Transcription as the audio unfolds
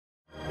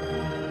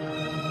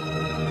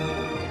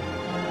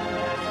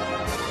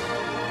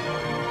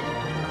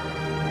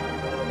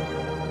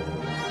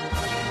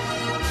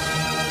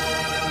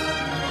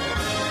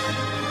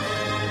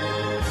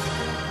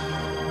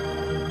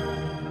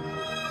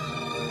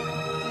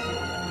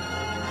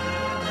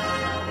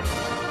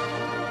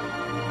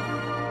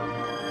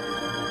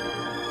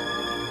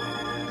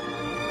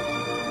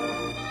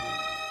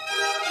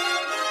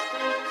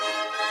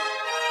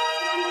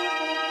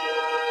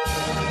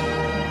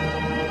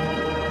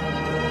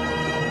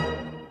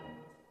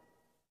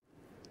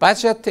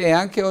Pace a te,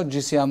 anche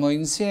oggi siamo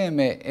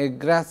insieme e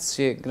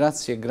grazie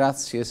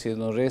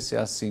siano rese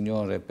al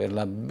Signore per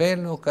la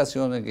bella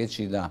occasione che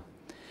ci dà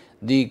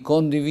di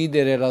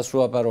condividere la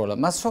sua parola,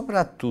 ma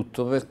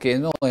soprattutto perché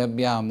noi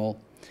abbiamo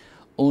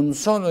un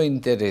solo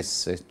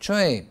interesse,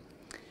 cioè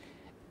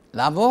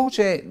la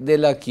voce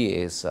della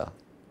Chiesa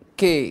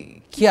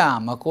che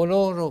chiama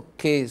coloro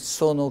che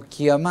sono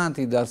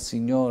chiamati dal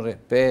Signore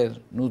per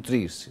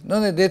nutrirsi.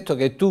 Non è detto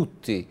che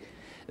tutti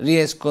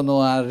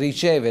riescono a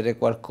ricevere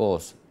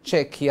qualcosa,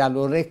 c'è chi ha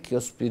l'orecchio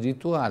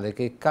spirituale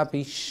che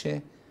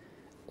capisce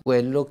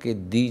quello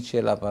che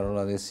dice la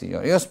parola del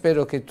Signore. Io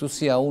spero che tu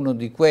sia uno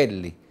di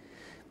quelli,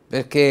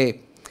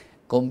 perché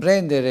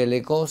comprendere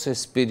le cose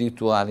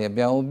spirituali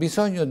abbiamo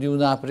bisogno di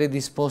una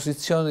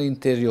predisposizione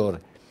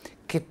interiore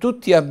che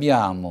tutti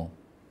abbiamo,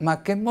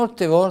 ma che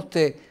molte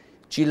volte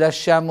ci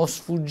lasciamo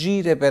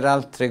sfuggire per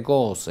altre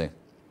cose.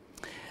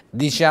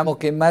 Diciamo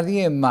che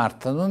Maria e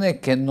Marta non è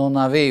che non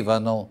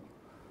avevano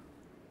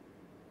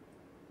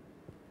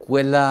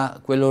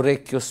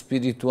quell'orecchio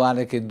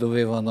spirituale che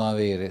dovevano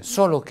avere,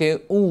 solo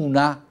che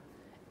una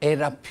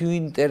era più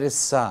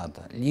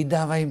interessata, gli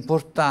dava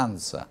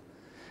importanza,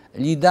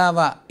 gli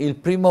dava il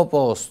primo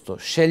posto,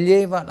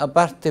 sceglieva la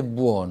parte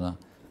buona.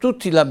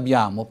 Tutti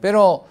l'abbiamo,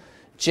 però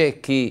c'è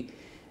chi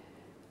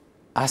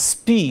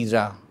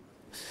aspira,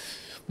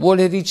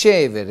 vuole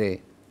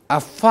ricevere, ha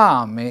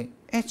fame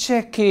e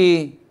c'è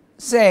chi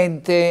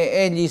sente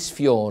e gli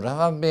sfiora.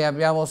 Vabbè,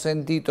 abbiamo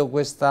sentito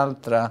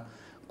quest'altra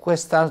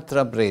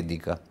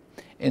predica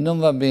e non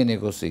va bene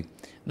così.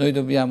 Noi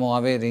dobbiamo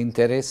avere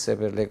interesse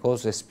per le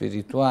cose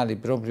spirituali,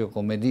 proprio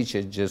come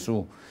dice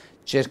Gesù.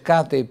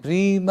 Cercate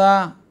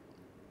prima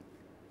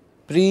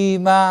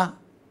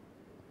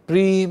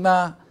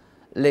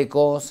le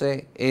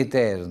cose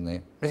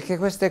eterne, perché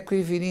queste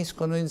qui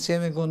finiscono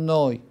insieme con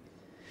noi.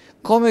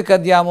 Come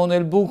cadiamo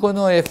nel buco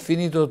noi è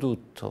finito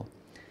tutto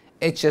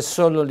e c'è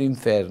solo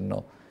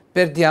l'inferno.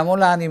 Perdiamo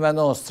l'anima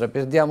nostra,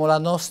 perdiamo la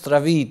nostra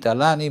vita,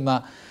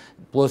 l'anima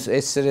può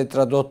essere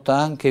tradotta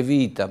anche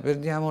vita,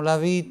 perdiamo la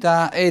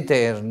vita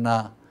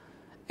eterna,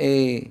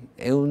 è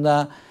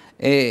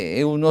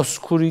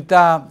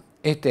un'oscurità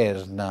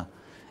eterna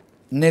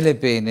nelle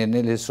pene,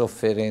 nelle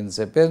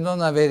sofferenze, per non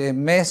avere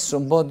messo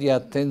un po' di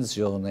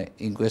attenzione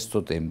in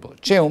questo tempo.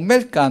 C'è un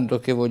bel canto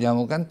che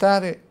vogliamo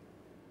cantare.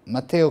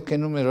 Matteo, che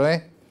numero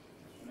è?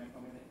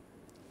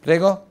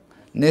 Prego?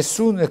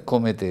 Nessuno è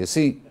come te,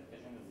 sì.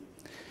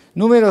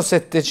 Numero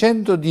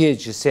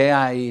 710, se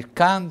hai il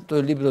canto,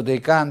 il libro dei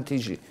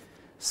cantici,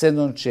 se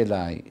non ce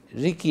l'hai,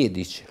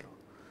 richiedicelo.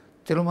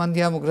 Te lo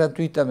mandiamo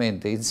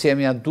gratuitamente,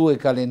 insieme a 2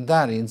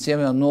 calendari,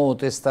 insieme al Nuovo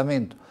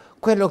Testamento.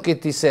 Quello che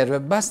ti serve,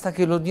 basta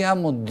che lo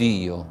diamo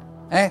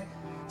Dio.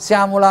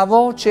 Siamo la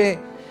voce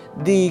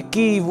di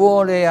chi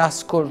vuole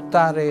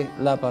ascoltare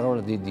la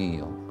parola di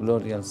Dio.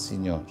 Gloria al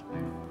Signore.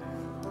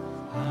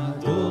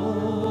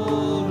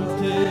 Adoro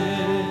te,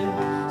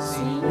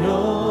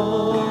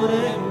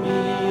 Signore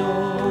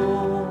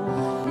mio,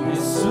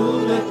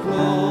 nessuno è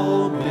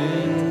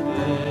come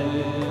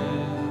te.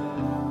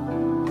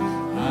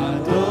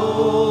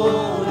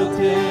 Adoro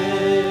te,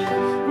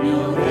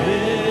 mio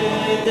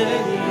Re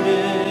dei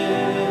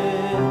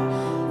Re,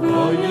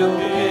 voglio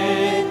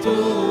che tu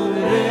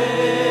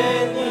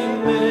regni in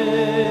me.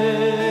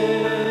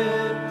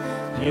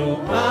 Io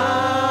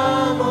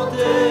amo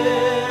te,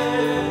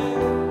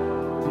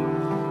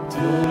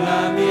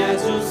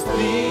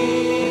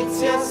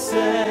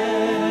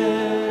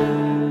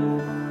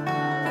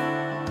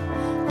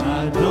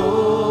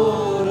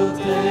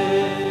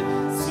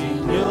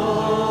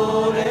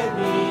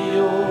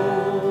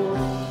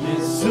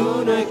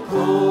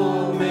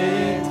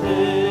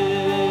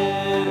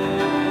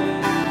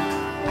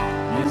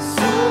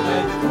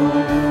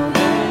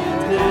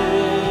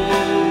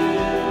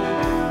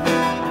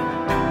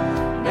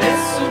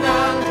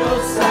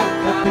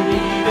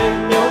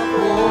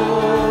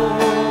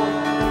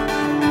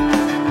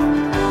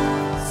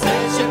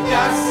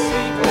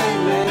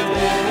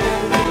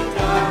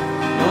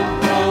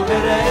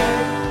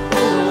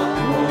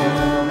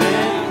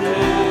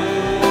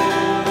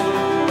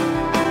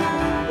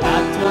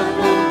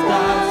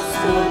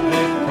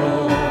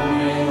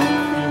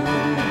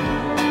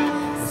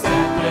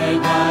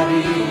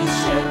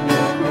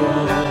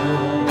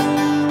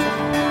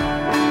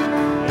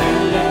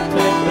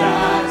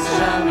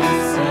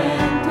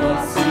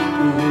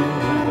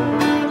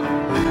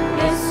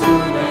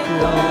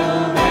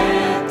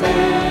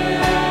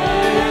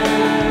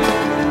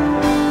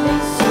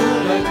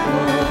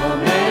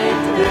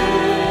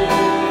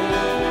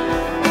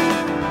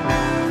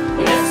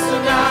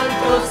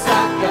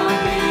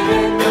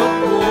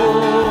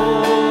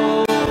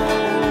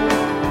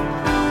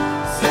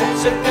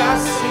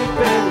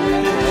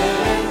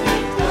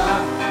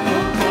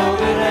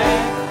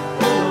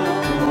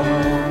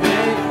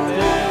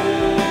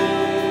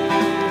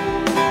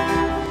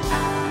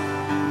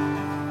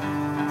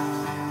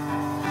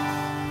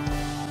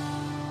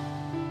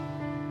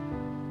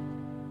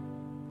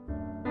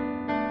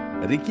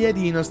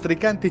 Richiedi i nostri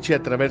cantici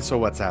attraverso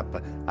WhatsApp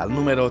al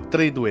numero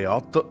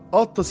 328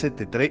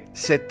 873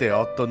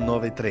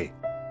 7893.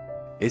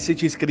 E se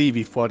ci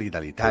scrivi fuori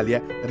dall'Italia,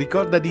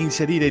 ricorda di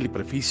inserire il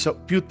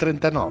prefisso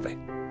 +39.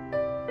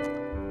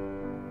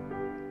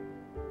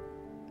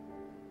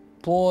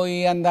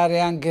 Puoi andare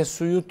anche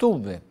su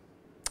YouTube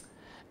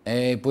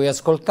e puoi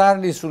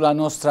ascoltarli sulla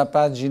nostra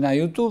pagina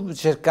YouTube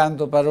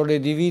cercando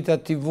Parole di Vita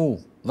TV.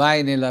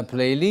 Vai nella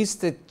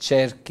playlist e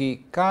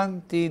cerchi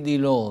Canti di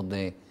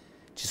Lode.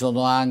 Ci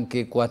sono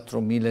anche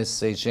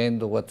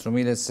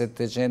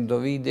 4600-4700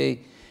 video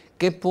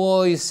che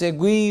puoi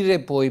seguire,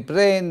 puoi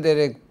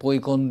prendere, puoi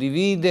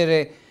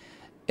condividere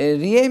e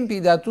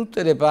riempi da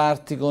tutte le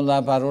parti con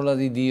la parola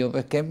di Dio,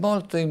 perché è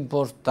molto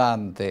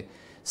importante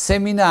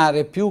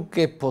seminare più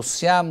che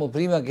possiamo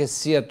prima che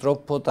sia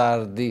troppo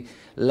tardi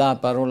la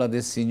parola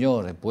del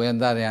Signore. Puoi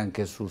andare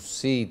anche sul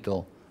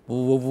sito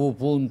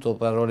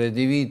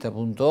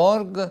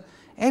www.paroledivita.org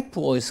e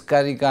puoi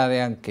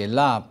scaricare anche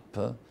l'app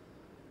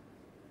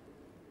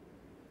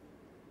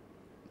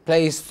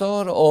Play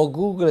Store o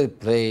Google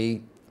Play,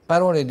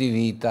 Parole di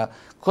Vita,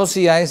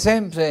 così hai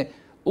sempre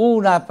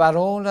una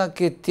parola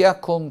che ti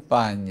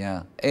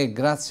accompagna e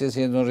grazie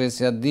siano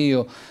resi a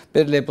Dio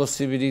per le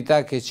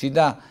possibilità che ci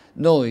dà.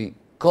 Noi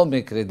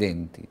come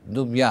credenti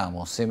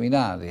dobbiamo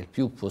seminare il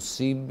più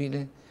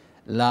possibile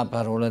la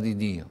parola di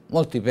Dio.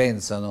 Molti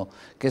pensano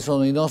che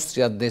sono i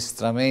nostri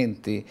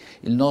addestramenti,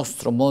 il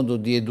nostro modo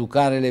di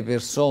educare le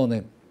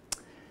persone.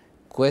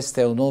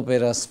 Questa è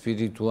un'opera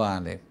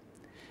spirituale.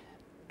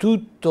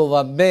 Tutto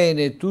va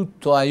bene,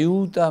 tutto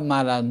aiuta,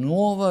 ma la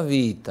nuova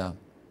vita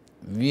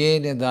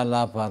viene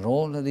dalla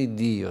parola di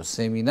Dio,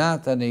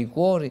 seminata nei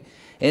cuori,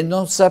 e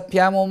non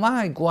sappiamo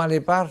mai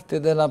quale parte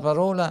della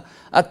parola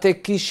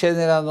attecchisce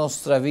nella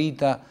nostra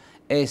vita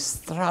e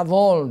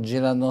stravolge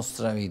la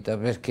nostra vita,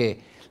 perché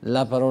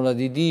la parola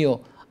di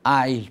Dio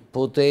ha il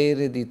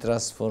potere di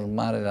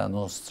trasformare la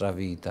nostra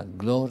vita.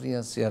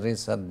 Gloria sia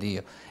resa a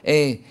Dio.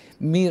 È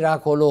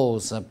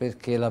miracolosa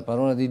perché la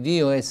parola di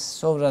Dio è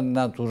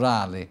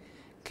sovrannaturale,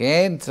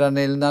 che entra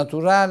nel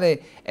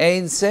naturale e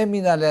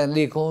insemina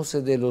le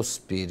cose dello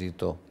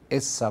Spirito.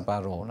 Essa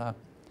parola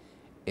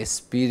è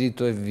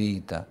spirito e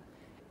vita.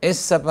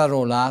 Essa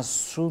parola ha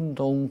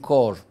assunto un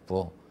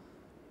corpo,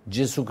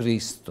 Gesù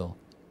Cristo,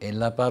 è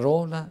la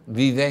parola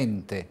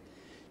vivente,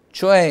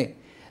 cioè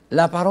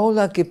la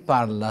parola che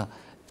parla.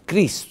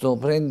 Cristo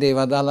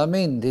prendeva dalla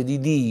mente di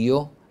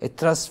Dio e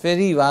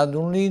trasferiva ad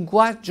un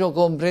linguaggio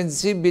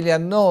comprensibile a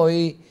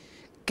noi,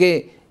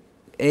 che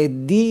è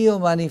Dio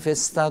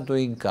manifestato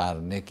in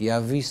carne. Chi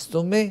ha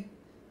visto me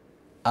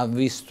ha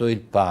visto il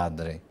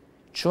Padre,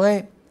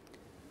 cioè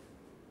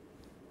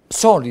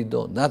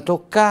solido da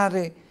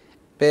toccare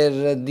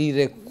per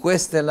dire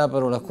questa è la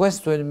parola,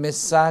 questo è il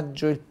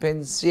messaggio, il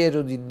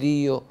pensiero di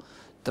Dio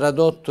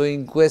tradotto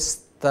in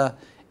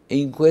questo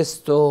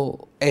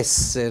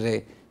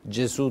essere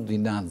Gesù di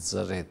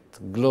Nazareth.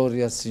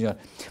 Gloria al Signore.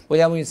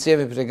 Vogliamo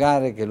insieme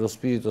pregare che lo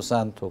Spirito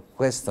Santo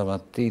questa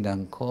mattina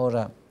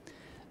ancora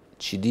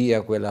ci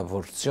dia quella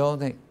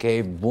porzione che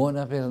è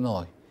buona per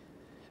noi,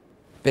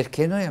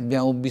 perché noi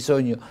abbiamo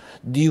bisogno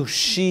di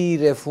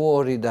uscire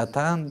fuori da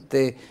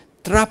tante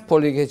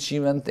trappole che ci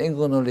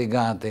mantengono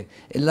legate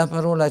e la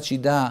parola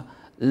ci dà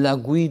la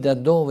guida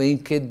dove,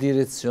 in che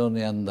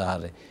direzione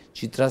andare,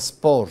 ci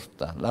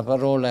trasporta. La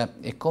parola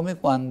è come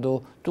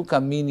quando tu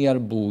cammini al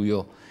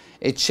buio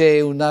e c'è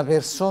una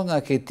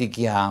persona che ti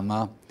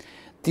chiama,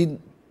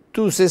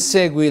 tu se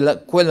segui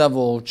quella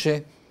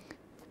voce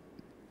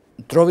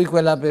trovi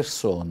quella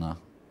persona.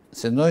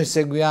 Se noi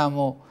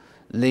seguiamo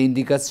le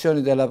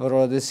indicazioni della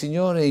parola del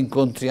Signore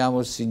incontriamo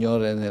il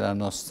Signore nella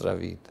nostra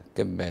vita.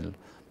 Che bello!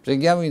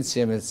 Preghiamo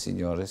insieme il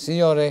Signore.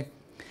 Signore,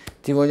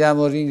 ti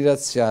vogliamo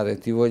ringraziare,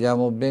 ti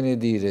vogliamo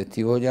benedire,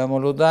 ti vogliamo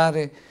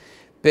lodare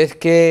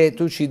perché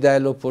tu ci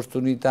dai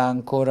l'opportunità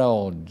ancora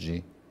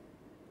oggi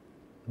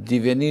di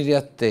venire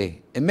a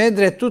te. E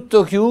mentre è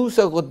tutto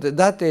chiuso,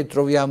 da te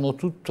troviamo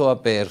tutto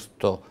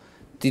aperto.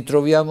 Ti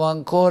troviamo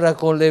ancora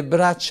con le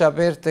braccia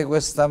aperte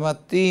questa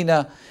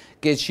mattina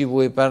che ci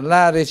vuoi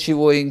parlare, ci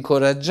vuoi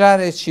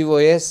incoraggiare, ci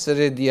vuoi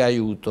essere di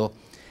aiuto.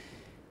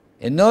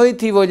 E noi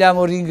ti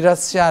vogliamo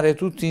ringraziare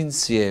tutti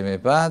insieme,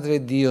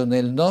 Padre Dio,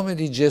 nel nome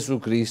di Gesù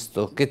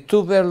Cristo, che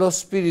tu per lo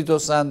Spirito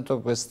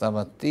Santo questa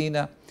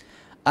mattina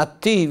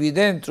attivi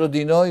dentro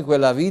di noi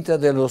quella vita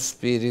dello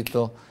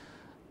Spirito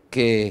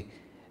che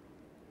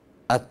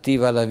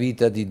attiva la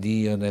vita di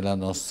Dio nella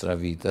nostra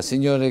vita.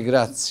 Signore,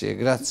 grazie,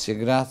 grazie,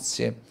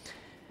 grazie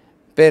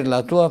per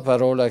la tua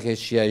parola che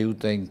ci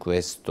aiuta in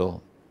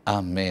questo.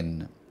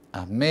 Amen,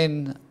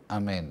 amen,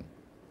 amen.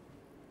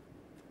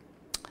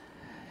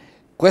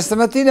 Questa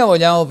mattina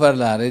vogliamo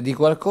parlare di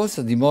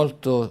qualcosa di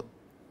molto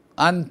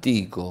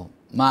antico,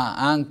 ma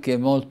anche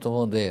molto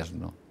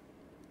moderno.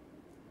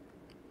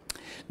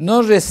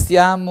 Non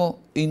restiamo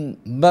in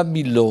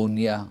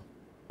Babilonia,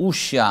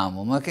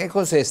 usciamo. Ma che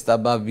cos'è sta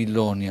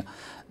Babilonia?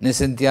 Ne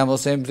sentiamo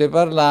sempre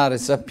parlare,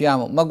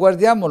 sappiamo, ma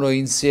guardiamolo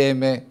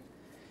insieme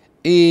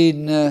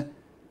in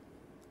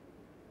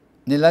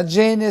Nella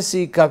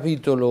Genesi,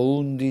 capitolo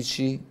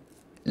 11,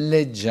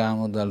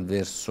 leggiamo dal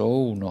verso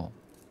 1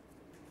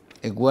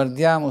 e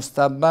guardiamo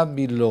sta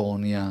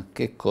Babilonia,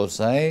 che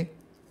cosa è?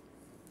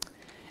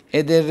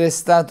 Ed è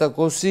restata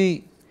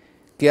così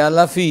che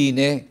alla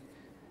fine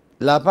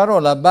la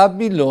parola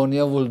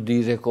Babilonia vuol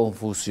dire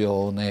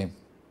confusione.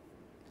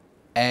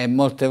 E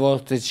molte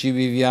volte ci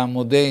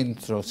viviamo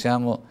dentro,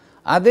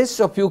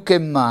 adesso più che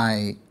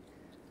mai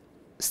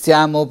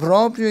stiamo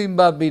proprio in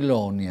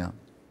Babilonia.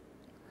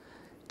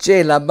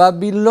 C'è la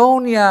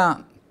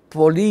Babilonia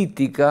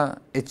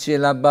politica e c'è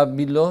la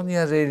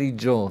Babilonia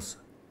religiosa.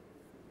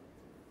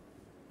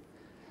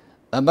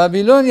 La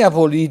Babilonia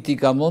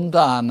politica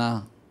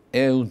mondana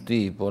è un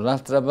tipo,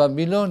 l'altra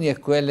Babilonia è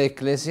quella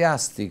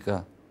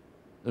ecclesiastica,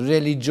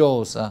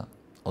 religiosa.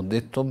 Ho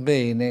detto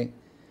bene,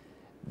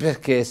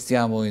 perché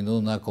stiamo in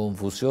una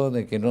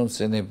confusione che non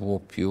se ne può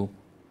più.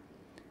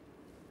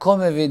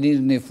 Come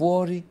venirne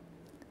fuori?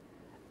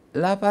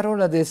 La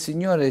parola del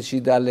Signore ci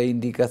dà le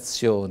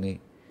indicazioni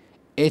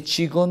e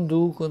ci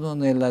conducono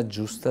nella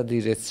giusta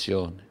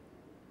direzione.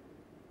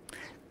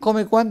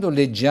 Come quando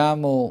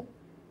leggiamo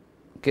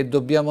che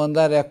dobbiamo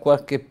andare a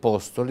qualche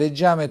posto,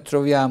 leggiamo e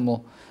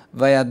troviamo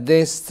vai a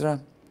destra,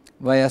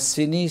 vai a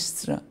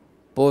sinistra,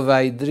 poi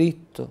vai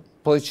dritto,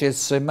 poi c'è il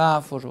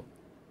semaforo.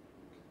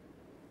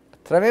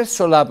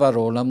 Attraverso la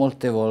parola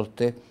molte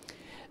volte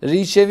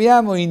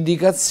riceviamo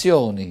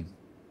indicazioni.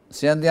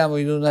 Se andiamo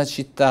in una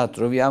città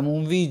troviamo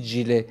un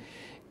vigile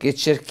che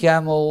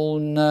cerchiamo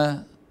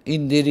un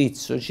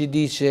indirizzo, ci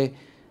dice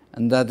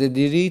andate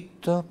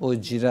diritto, poi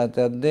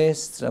girate a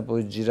destra,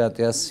 poi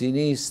girate a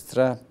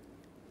sinistra.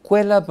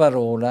 Quella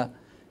parola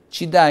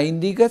ci dà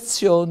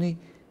indicazioni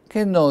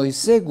che noi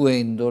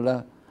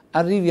seguendola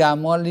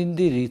arriviamo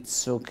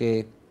all'indirizzo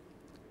che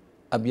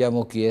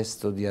abbiamo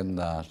chiesto di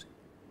andare.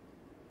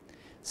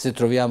 Se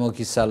troviamo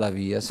chi sa la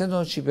via, se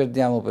no ci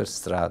perdiamo per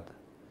strada.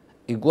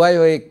 Il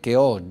guaio è che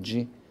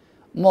oggi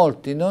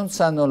molti non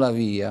sanno la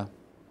via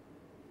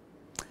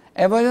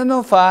e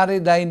vogliono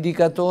fare da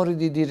indicatori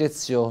di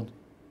direzione.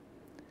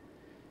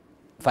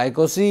 Fai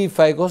così,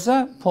 fai così,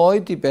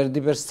 poi ti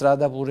perdi per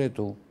strada pure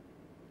tu.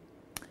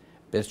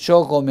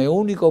 Perciò come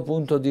unico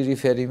punto di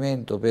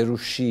riferimento per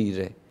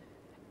uscire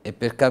e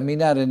per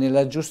camminare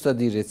nella giusta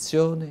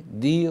direzione,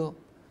 Dio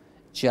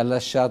ci ha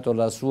lasciato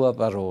la sua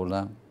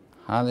parola.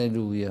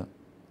 Alleluia.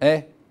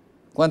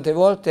 Quante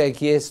volte hai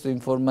chiesto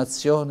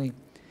informazioni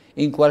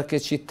in qualche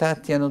città,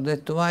 ti hanno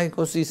detto vai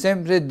così,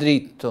 sempre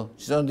dritto.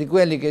 Ci sono di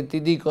quelli che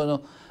ti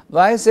dicono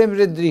vai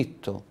sempre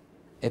dritto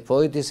e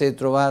poi ti sei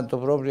trovato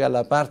proprio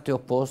alla parte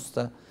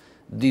opposta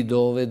di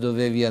dove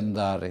dovevi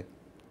andare.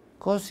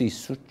 Così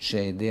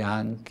succede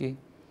anche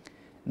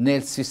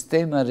nel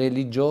sistema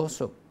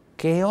religioso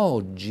che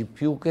oggi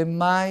più che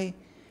mai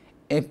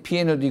è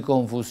pieno di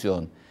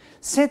confusione.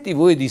 Se ti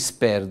vuoi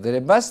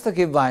disperdere, basta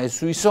che vai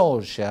sui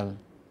social,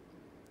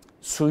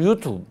 su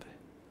YouTube,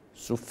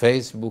 su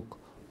Facebook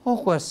o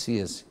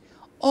qualsiasi,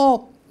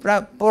 o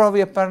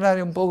provi a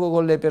parlare un poco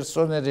con le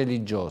persone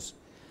religiose.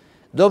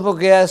 Dopo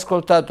che hai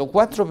ascoltato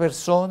 4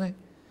 persone,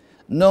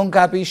 non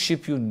capisci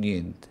più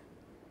niente.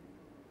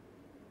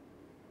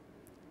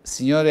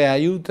 Signore,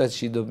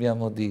 aiutaci,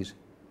 dobbiamo dire,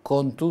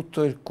 con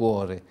tutto il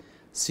cuore.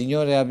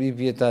 Signore, abbi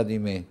pietà di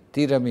me,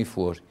 tirami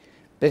fuori.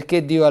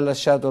 Perché Dio ha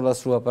lasciato la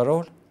sua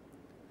parola?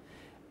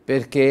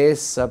 Perché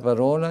essa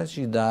parola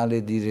ci dà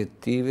le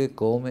direttive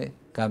come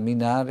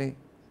camminare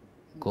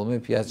come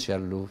piace a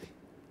Lui.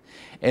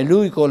 E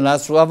Lui con la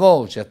sua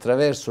voce,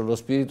 attraverso lo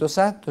Spirito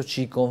Santo,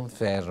 ci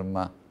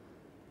conferma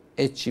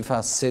e ci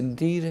fa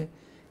sentire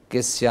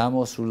che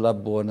siamo sulla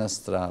buona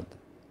strada.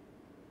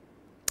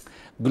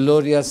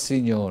 Gloria al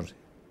Signore.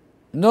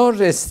 Non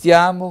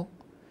restiamo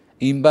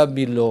in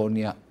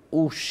Babilonia,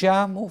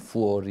 usciamo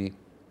fuori.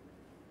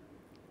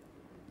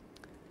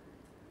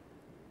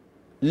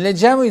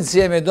 Leggiamo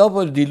insieme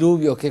dopo il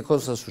diluvio che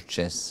cosa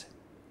successe.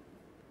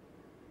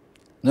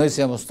 Noi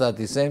siamo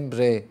stati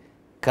sempre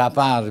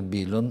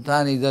caparbi,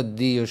 lontani da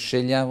Dio,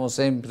 scegliamo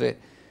sempre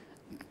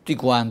tutti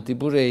quanti,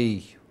 pure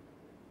io.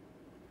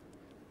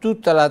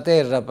 Tutta la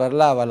terra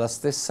parlava la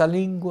stessa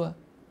lingua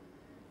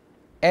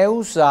e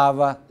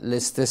usava le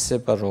stesse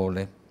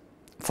parole.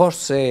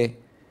 Forse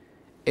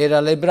era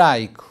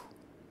l'ebraico,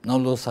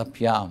 non lo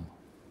sappiamo.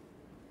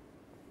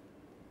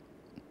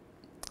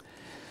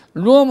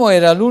 L'uomo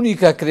era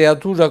l'unica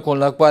creatura con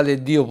la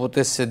quale Dio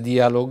potesse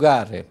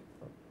dialogare,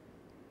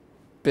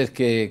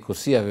 perché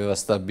così aveva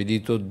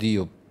stabilito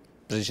Dio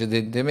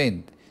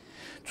precedentemente.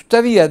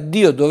 Tuttavia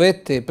Dio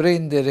dovette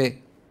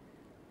prendere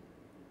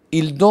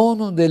il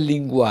dono del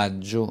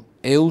linguaggio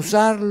e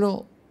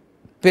usarlo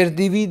per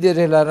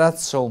dividere la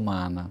razza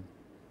umana,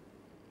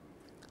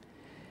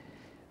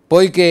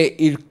 poiché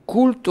il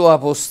culto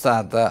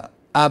apostata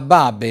a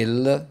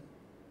Babel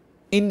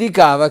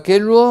indicava che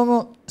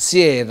l'uomo si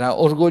era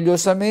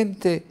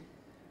orgogliosamente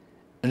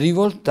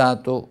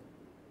rivoltato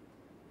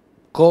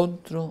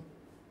contro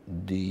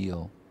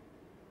Dio.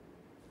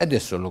 E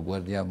adesso lo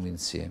guardiamo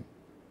insieme.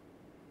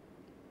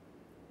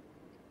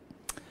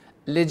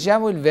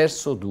 Leggiamo il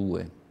verso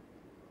 2.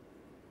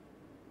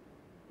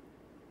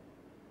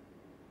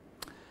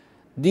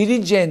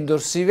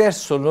 dirigendosi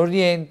verso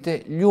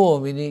l'Oriente, gli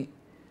uomini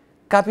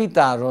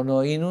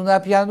capitarono in una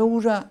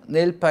pianura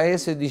nel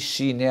paese di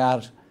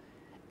Shinear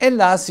e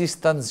là si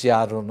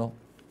stanziarono.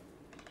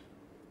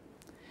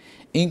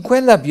 In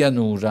quella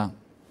pianura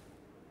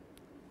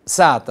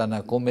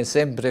Satana, come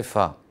sempre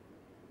fa,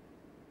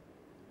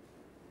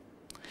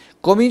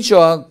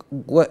 cominciò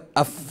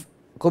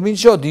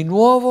di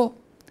nuovo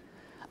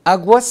a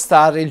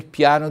guastare il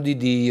piano di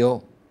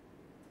Dio.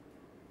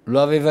 Lo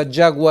aveva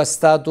già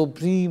guastato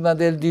prima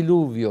del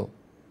diluvio,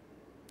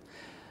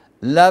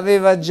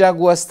 l'aveva già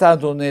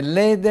guastato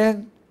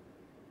nell'Eden,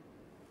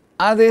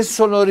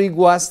 adesso lo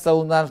riguasta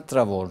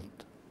un'altra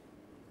volta.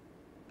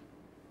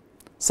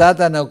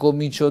 Satana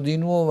cominciò di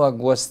nuovo a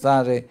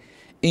guastare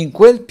in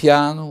quel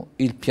piano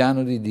il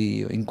piano di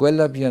Dio, in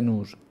quella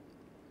pianura.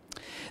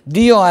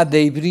 Dio ha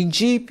dei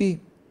principi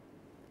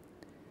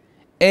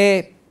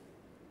e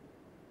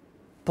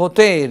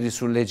poteri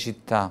sulle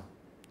città,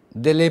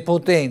 delle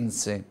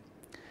potenze.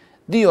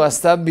 Dio ha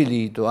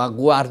stabilito a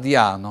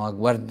guardiania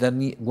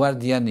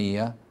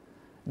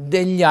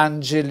degli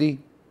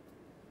angeli,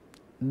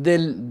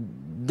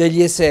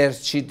 degli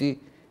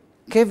eserciti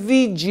che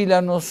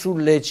vigilano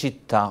sulle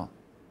città.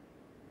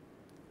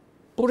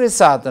 Pure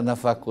Satana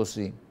fa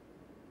così.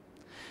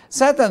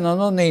 Satana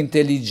non è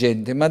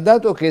intelligente, ma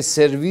dato che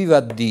serviva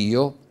a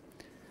Dio,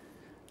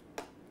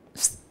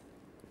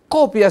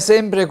 copia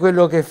sempre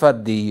quello che fa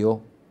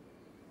Dio.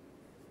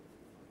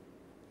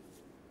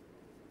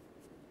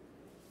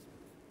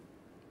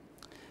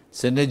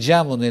 Se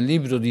leggiamo nel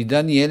libro di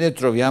Daniele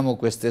troviamo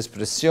queste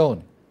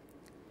espressioni,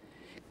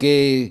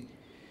 che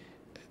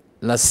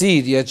la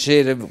Siria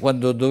c'era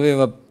quando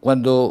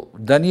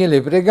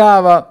Daniele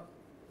pregava,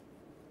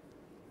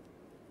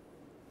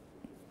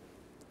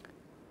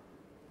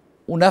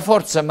 una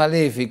forza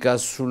malefica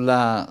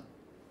sull'Iran,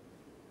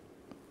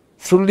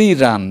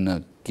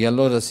 che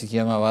allora si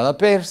chiamava la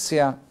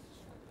Persia,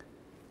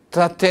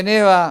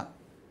 tratteneva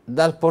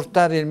dal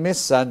portare il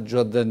messaggio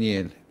a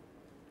Daniele.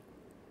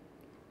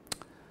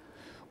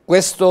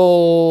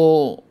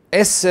 Questo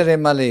essere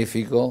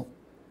malefico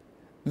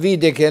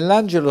vide che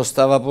l'angelo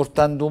stava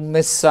portando un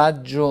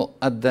messaggio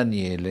a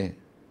Daniele.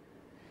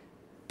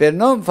 Per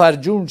non far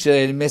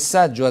giungere il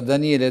messaggio a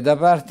Daniele da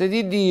parte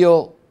di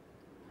Dio,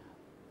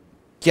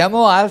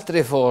 chiamò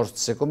altre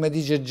forze, come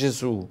dice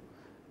Gesù,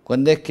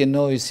 quando è che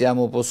noi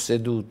siamo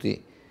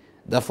posseduti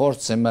da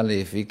forze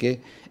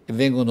malefiche e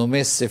vengono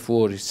messe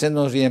fuori. Se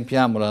non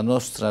riempiamo la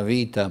nostra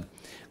vita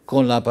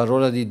con la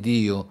parola di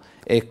Dio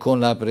e con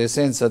la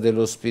presenza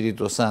dello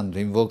Spirito Santo,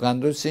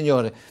 invocando il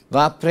Signore,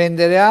 va a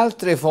prendere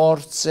altre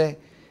forze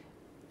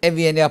e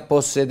viene a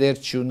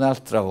possederci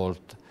un'altra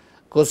volta.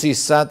 Così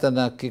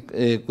Satana,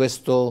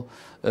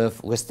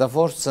 questa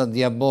forza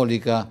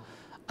diabolica,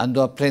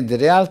 andò a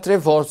prendere altre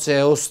forze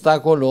e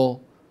ostacolò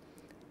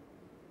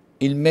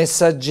il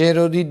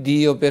messaggero di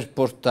Dio per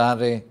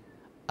portare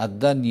a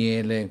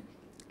Daniele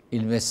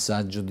il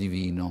messaggio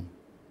divino.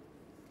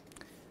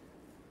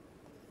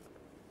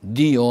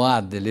 Dio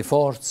ha delle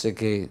forze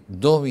che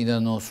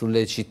dominano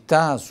sulle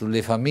città,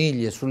 sulle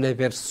famiglie, sulle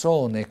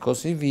persone e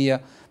così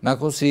via, ma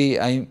così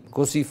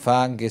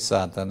fa anche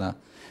Satana.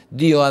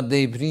 Dio ha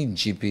dei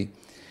principi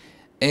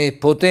e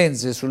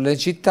potenze sulle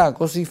città,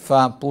 così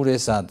fa pure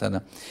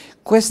Satana.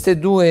 Questi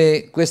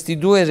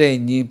due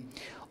regni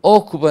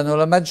occupano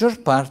la maggior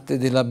parte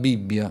della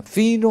Bibbia,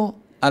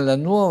 fino alla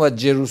Nuova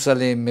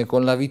Gerusalemme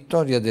con la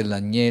vittoria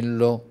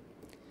dell'agnello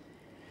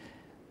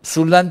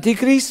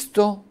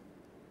sull'Anticristo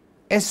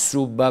e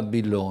su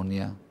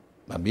Babilonia.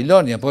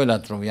 Babilonia poi la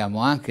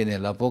troviamo anche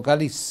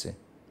nell'Apocalisse.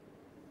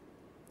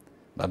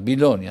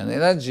 Babilonia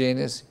nella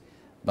Genesi,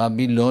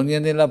 Babilonia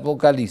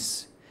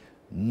nell'Apocalisse.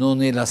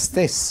 Non è la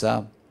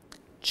stessa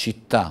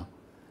città,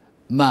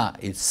 ma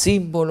il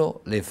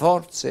simbolo, le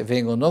forze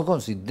vengono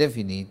così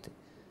definite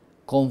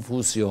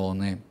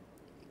confusione.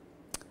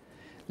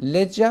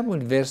 Leggiamo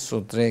il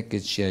verso 3 che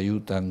ci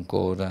aiuta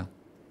ancora.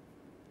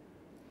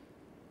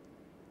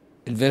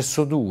 Il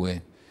verso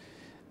 2.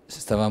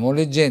 Stavamo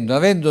leggendo,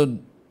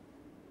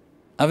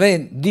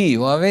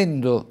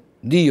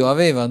 Dio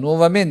aveva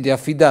nuovamente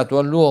affidato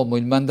all'uomo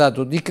il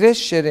mandato di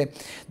crescere,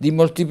 di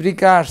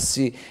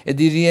moltiplicarsi e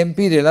di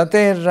riempire la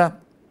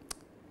terra.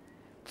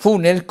 Fu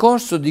nel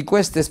corso di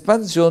questa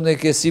espansione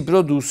che si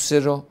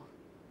produssero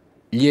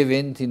gli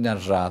eventi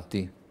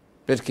narrati,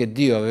 perché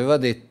Dio aveva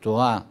detto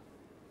a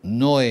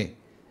Noè: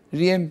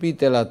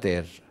 riempite la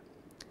terra,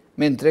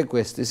 mentre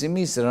questi si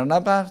misero a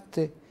una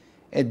parte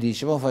e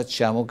dicevano: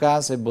 facciamo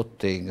casa e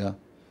bottega,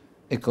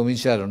 e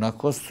cominciarono a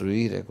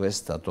costruire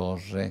questa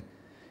torre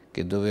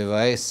che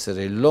doveva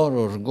essere il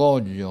loro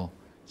orgoglio.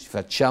 Ci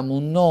facciamo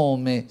un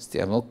nome,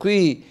 stiamo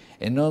qui,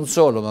 e non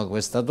solo, ma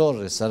questa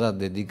torre sarà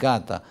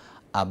dedicata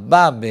a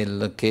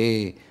Babel,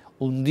 che è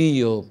un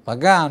dio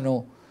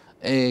pagano,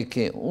 che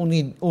è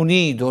un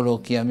idolo,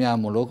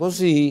 chiamiamolo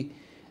così,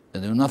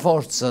 ed è una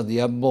forza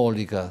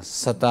diabolica,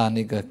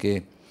 satanica,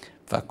 che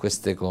fa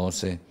queste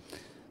cose.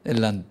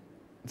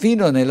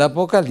 Fino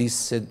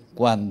nell'Apocalisse,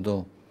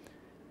 quando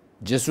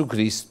Gesù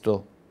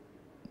Cristo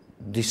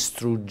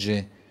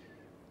distrugge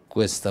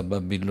questa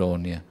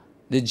Babilonia.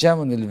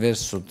 Leggiamo nel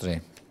verso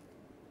 3.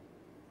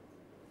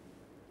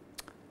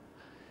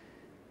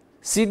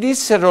 Si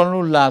dissero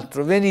l'un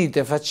l'altro: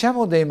 venite,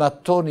 facciamo dei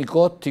mattoni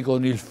cotti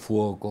con il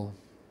fuoco.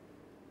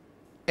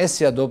 E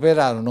si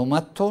adoperarono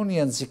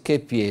mattoni anziché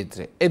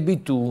pietre e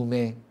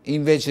bitume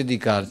invece di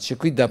calce.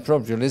 Qui dà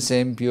proprio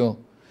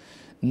l'esempio,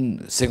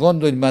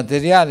 secondo il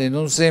materiale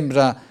non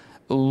sembra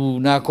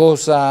una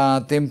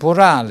cosa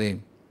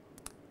temporale,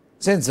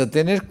 senza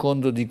tener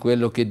conto di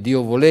quello che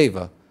Dio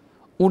voleva,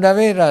 una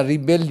vera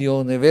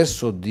ribellione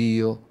verso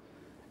Dio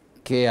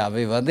che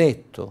aveva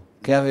detto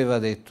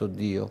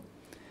Dio.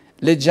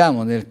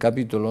 Leggiamo nel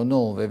capitolo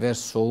 9,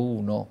 verso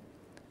 1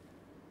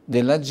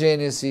 della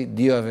Genesi.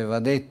 Dio aveva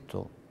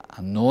detto a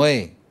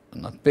Noè,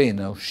 non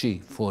appena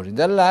uscì fuori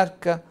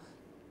dall'arca,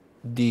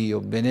 Dio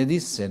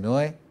benedisse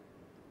Noè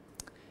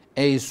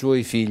e i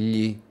suoi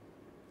figli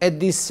e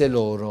disse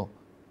loro: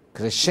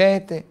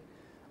 crescete,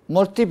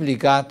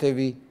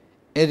 moltiplicatevi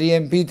e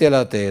riempite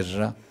la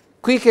terra.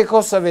 Qui che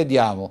cosa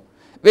vediamo?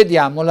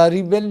 Vediamo la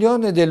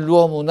ribellione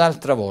dell'uomo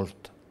un'altra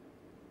volta,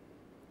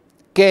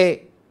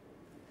 che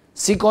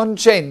si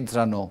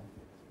concentrano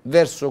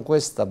verso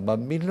questa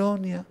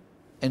Babilonia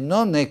e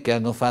non è che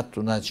hanno fatto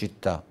una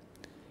città.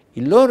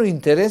 Il loro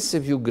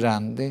interesse più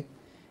grande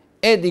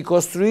è di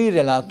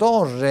costruire la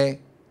torre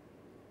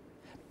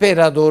per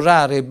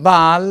adorare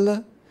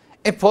Baal,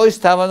 e poi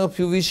stavano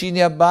più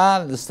vicini a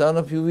Baal,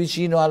 stavano più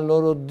vicino al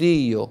loro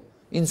Dio.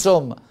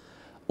 Insomma,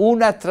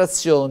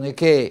 un'attrazione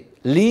che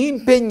li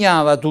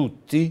impegnava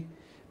tutti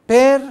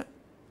per,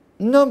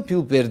 non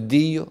più per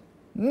Dio,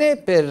 né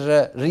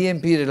per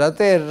riempire la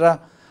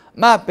terra,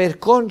 ma per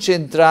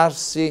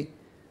concentrarsi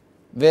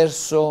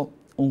verso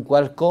un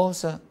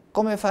qualcosa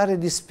come fare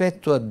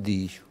dispetto a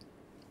Dio.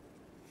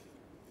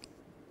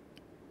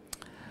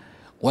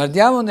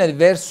 Guardiamo nel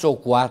verso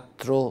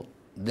 4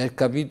 del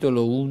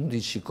capitolo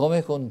 11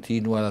 come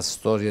continua la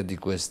storia di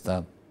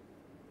questa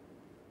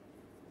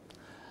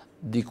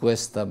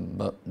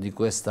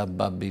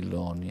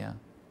Babilonia.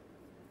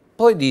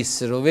 Poi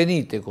dissero: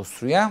 venite,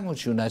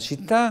 costruiamoci una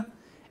città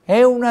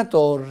e una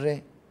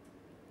torre,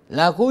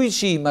 la cui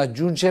cima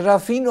giungerà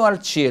fino al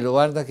cielo.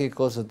 Guarda che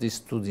cosa ti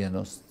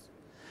studiano.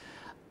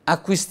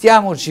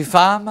 Acquistiamoci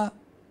fama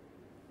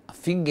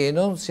affinché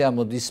non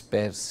siamo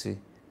dispersi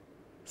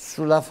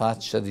sulla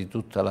faccia di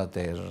tutta la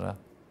terra.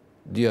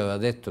 Dio aveva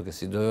detto che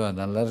si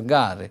dovevano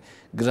allargare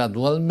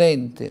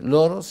gradualmente,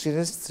 loro si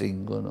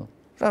restringono.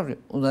 Proprio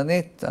una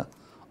netta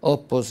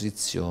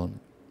opposizione.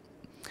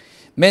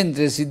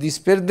 Mentre si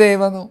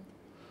disperdevano,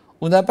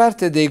 una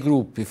parte dei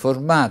gruppi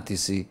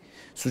formatisi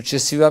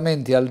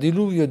successivamente al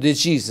diluvio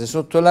decise,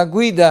 sotto la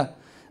guida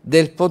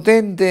del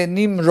potente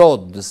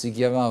Nimrod, si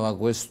chiamava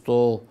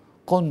questo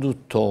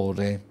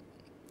conduttore,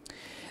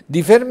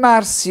 di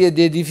fermarsi ed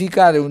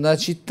edificare una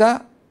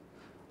città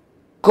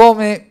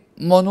come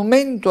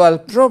monumento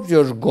al proprio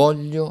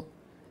orgoglio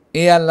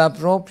e alla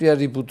propria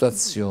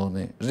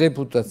reputazione.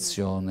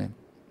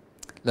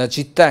 La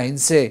città in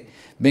sé,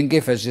 benché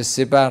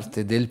facesse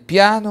parte del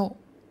piano,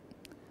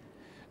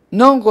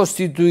 non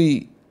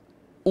costituì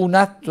un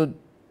atto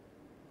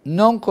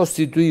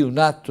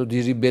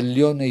di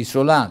ribellione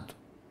isolato.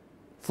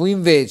 Fu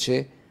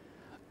invece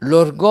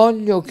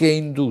l'orgoglio che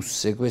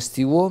indusse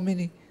questi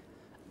uomini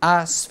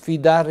a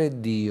sfidare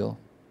Dio.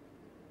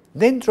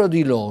 Dentro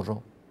di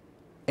loro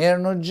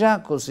erano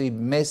già così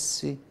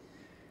messi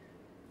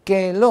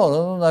che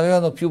loro non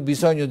avevano più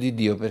bisogno di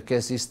Dio, perché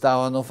si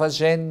stavano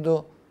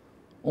facendo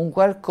un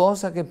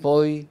qualcosa che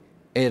poi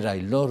era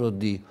il loro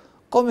Dio,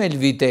 come il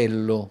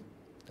vitello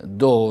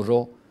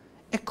d'oro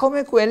e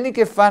come quelli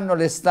che fanno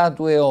le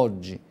statue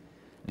oggi.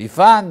 Li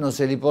fanno,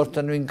 se li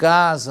portano in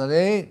casa,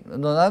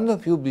 non hanno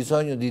più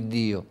bisogno di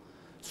Dio,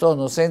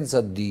 sono senza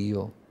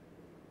Dio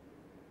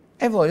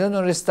e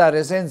vogliono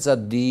restare senza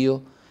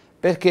Dio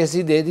perché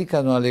si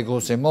dedicano alle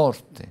cose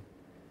morte.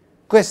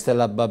 Questa è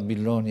la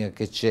Babilonia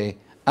che c'è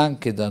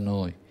anche da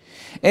noi.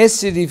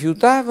 Essi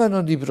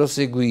rifiutavano di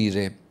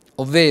proseguire,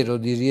 ovvero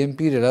di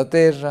riempire la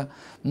terra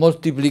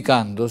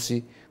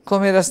moltiplicandosi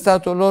come era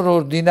stato loro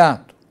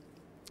ordinato.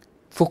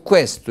 Fu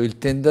questo il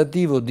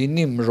tentativo di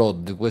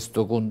Nimrod,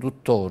 questo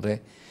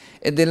conduttore,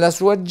 e della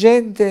sua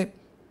gente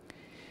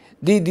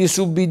di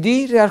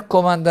disubbidire al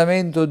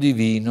comandamento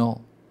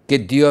divino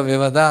che Dio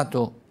aveva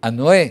dato a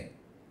Noè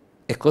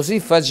e così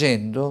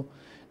facendo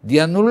di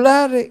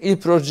annullare il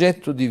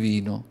progetto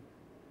divino.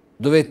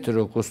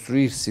 Dovettero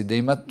costruirsi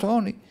dei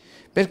mattoni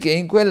perché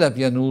in quella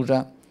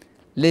pianura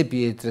le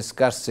pietre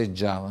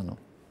scarseggiavano.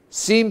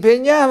 Si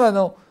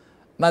impegnavano,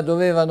 ma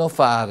dovevano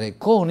fare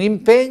con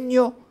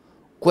impegno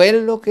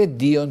quello che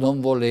Dio non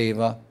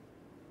voleva.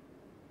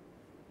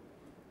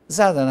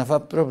 Satana fa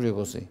proprio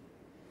così.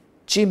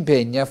 Ci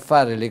impegna a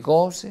fare le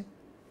cose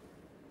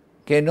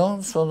che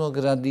non sono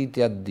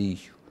gradite a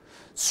Dio.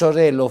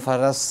 Sorello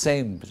farà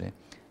sempre,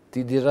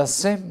 ti dirà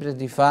sempre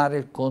di fare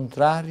il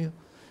contrario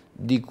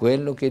di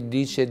quello che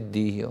dice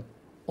Dio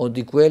o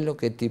di quello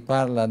che ti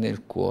parla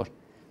nel cuore.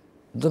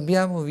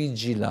 Dobbiamo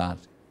vigilare,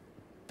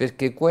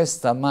 perché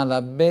questa mala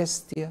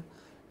bestia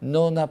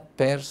non ha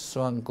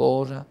perso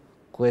ancora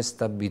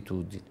questa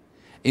abitudine.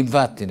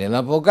 Infatti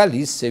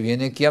nell'Apocalisse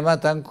viene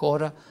chiamata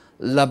ancora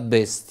la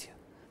bestia.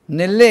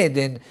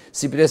 Nell'Eden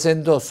si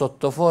presentò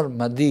sotto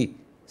forma di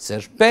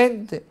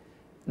serpente,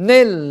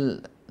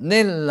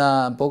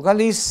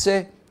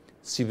 nell'Apocalisse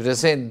si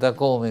presenta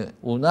come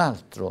un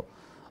altro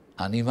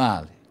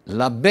animale,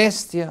 la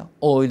bestia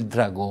o il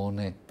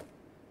dragone.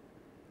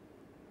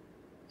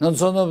 Non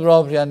sono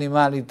proprio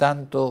animali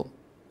tanto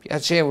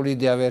piacevoli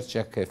di averci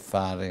a che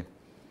fare.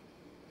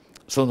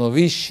 Sono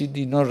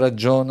viscidi, non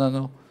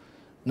ragionano,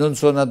 non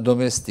sono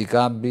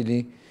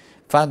addomesticabili,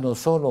 fanno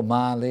solo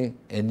male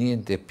e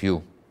niente più.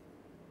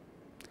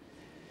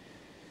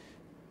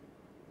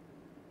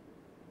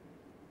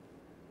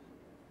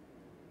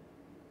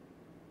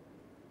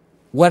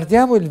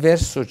 Guardiamo il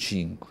verso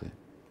 5.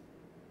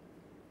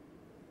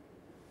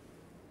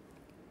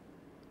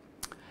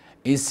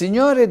 Il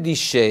Signore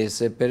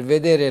discese per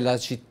vedere la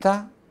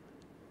città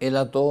e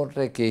la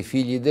torre che i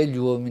figli degli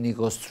uomini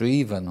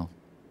costruivano.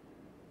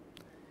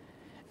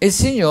 E il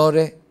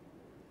Signore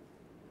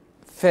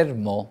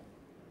fermò.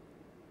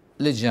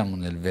 Leggiamo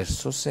nel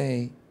verso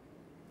 6.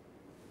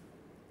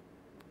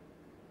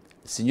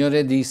 Il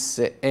Signore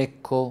disse: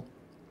 ecco,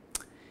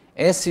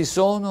 essi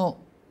sono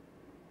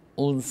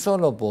un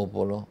solo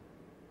popolo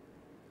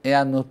e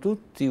hanno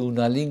tutti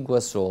una lingua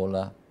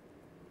sola.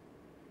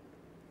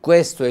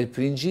 Questo è il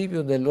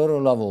principio del loro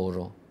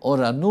lavoro.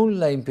 Ora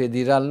nulla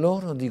impedirà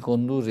loro di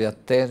condurre a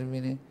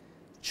termine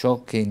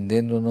ciò che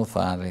intendono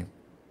fare.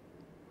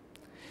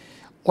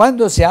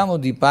 Quando siamo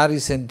di pari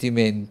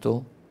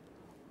sentimento,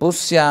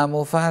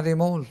 possiamo fare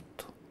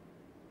molto.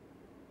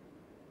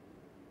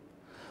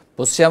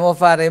 Possiamo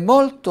fare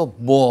molto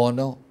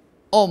buono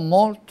o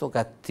molto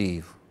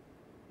cattivo,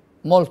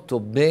 molto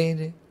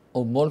bene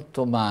o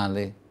molto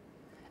male.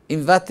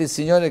 Infatti il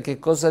Signore che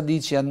cosa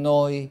dice a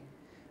noi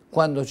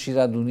quando ci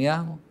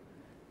raduniamo?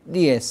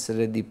 Di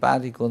essere di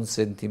pari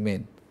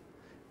consentimento.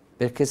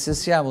 Perché se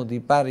siamo di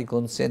pari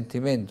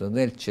consentimento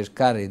nel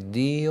cercare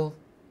Dio,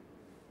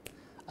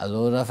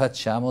 allora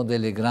facciamo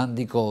delle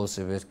grandi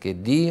cose,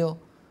 perché Dio,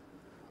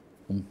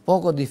 un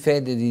poco di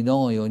fede di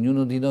noi,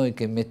 ognuno di noi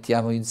che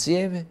mettiamo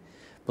insieme,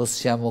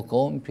 possiamo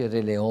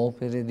compiere le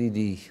opere di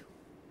Dio.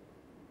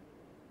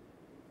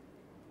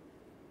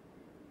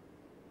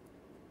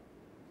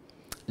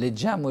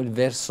 Leggiamo il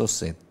verso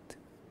 7.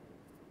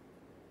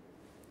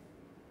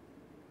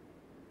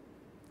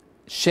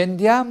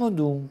 Scendiamo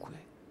dunque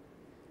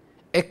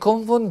e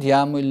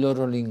confondiamo il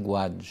loro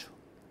linguaggio,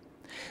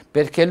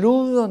 perché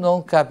l'uno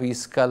non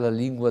capisca la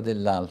lingua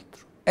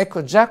dell'altro.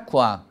 Ecco, già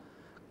qua,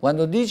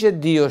 quando dice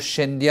Dio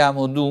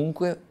scendiamo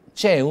dunque,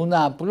 c'è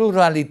una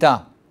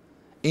pluralità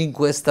in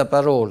questa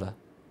parola.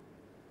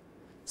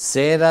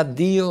 Se era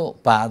Dio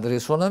Padre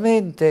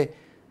solamente,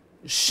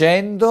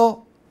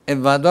 scendo e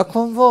vado a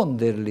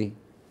confonderli.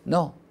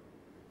 No,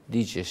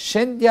 dice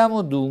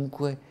scendiamo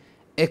dunque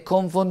e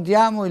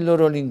confondiamo il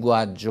loro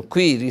linguaggio.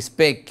 Qui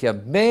rispecchia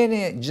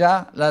bene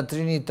già la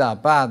Trinità,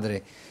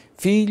 Padre,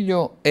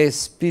 Figlio e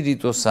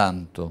Spirito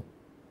Santo.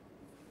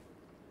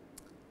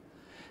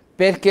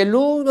 Perché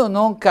l'uno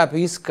non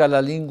capisca la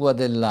lingua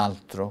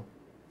dell'altro.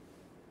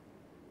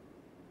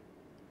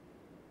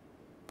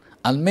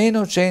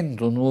 Almeno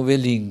 100 nuove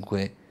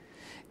lingue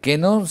che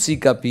non si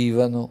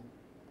capivano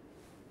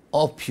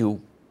o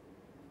più.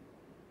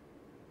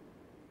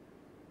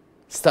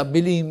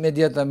 Stabilì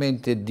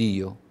immediatamente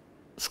Dio,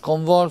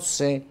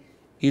 sconvolse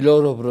i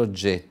loro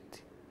progetti,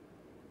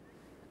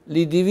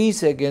 li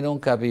divise che non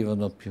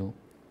capivano più.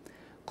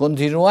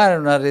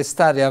 Continuarono a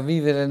restare a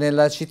vivere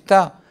nella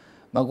città,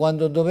 ma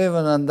quando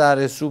dovevano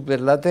andare su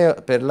per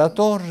la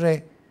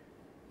torre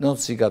non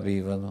si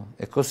capivano.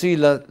 E così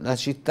la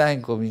città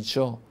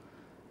incominciò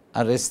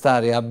a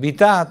restare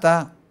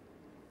abitata,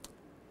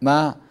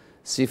 ma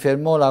si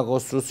fermò la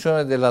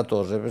costruzione della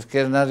torre perché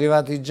erano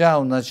arrivati già a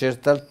una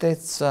certa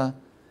altezza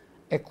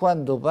e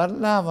quando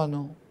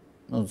parlavano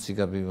non si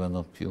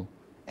capivano più.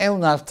 E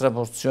un'altra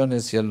porzione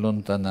si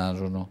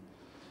allontanarono.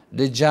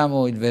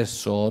 Leggiamo il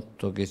verso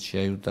 8 che ci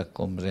aiuta a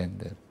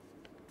comprendere.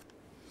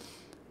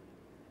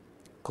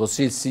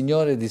 Così il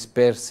Signore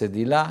disperse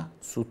di là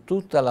su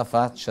tutta la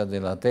faccia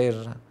della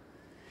terra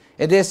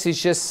ed essi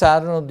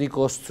cessarono di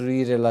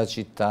costruire la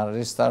città,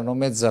 restarono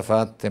mezza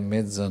fatta e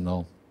mezza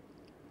no.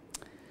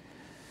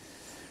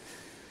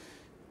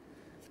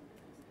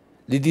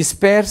 Li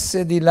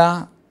disperse di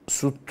là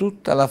su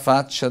tutta la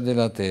faccia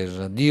della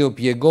terra. Dio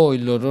piegò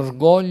il loro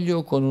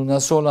orgoglio con una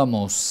sola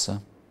mossa.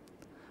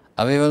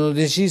 Avevano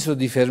deciso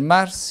di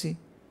fermarsi,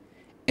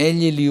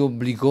 egli li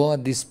obbligò a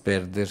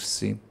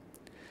disperdersi.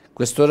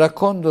 Questo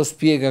racconto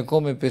spiega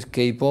come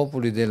perché i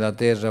popoli della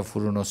terra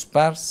furono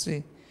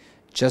sparsi,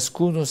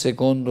 ciascuno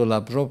secondo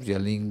la propria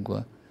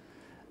lingua,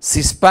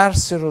 si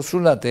sparsero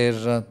sulla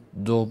terra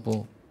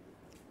dopo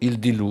il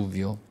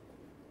diluvio.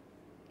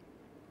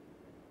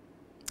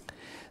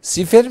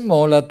 Si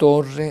fermò la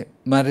torre,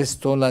 ma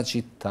restò la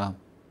città.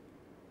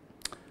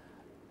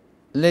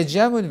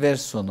 Leggiamo il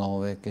verso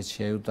 9 che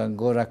ci aiuta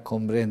ancora a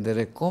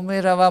comprendere come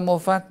eravamo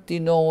fatti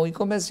noi,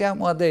 come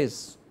siamo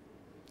adesso.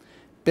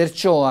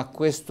 Perciò a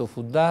questo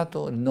fu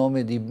dato il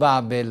nome di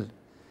Babel,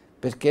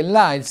 perché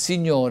là il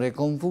Signore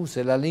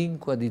confuse la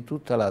lingua di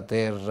tutta la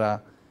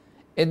terra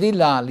e di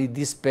là li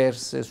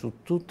disperse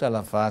su tutta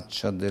la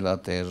faccia della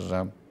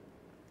terra.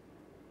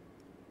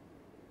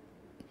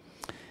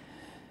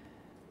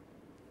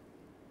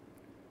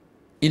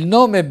 Il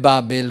nome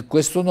Babel,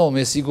 questo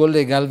nome si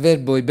collega al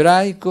verbo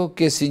ebraico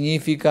che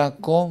significa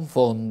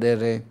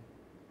confondere,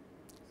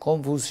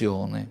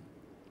 confusione.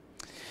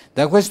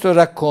 Da questo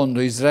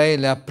racconto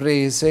Israele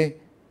apprese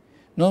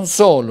non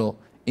solo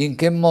in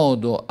che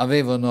modo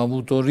avevano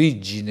avuto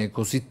origine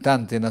così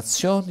tante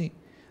nazioni,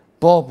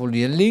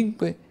 popoli e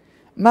lingue,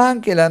 ma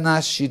anche la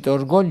nascita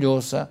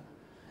orgogliosa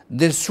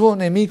del suo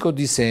nemico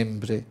di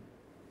sempre,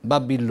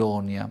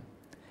 Babilonia,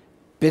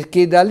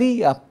 perché da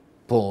lì a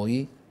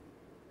poi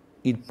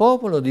il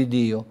popolo di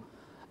Dio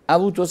ha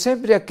avuto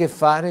sempre a che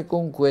fare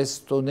con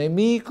questo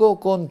nemico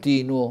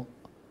continuo,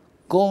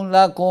 con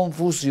la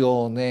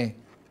confusione.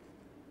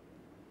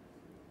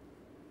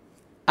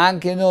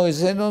 Anche noi,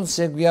 se non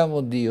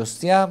seguiamo Dio,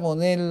 stiamo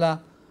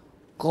nella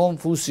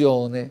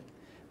confusione,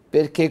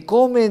 perché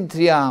come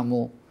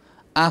entriamo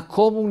a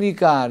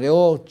comunicare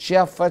o ci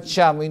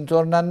affacciamo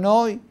intorno a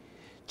noi,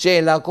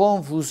 c'è la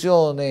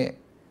confusione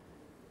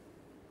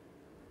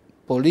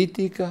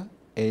politica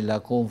e la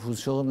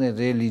confusione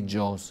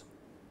religiosa.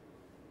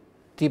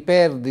 Ti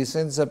perdi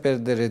senza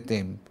perdere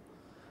tempo,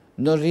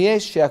 non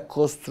riesci a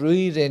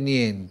costruire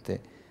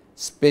niente,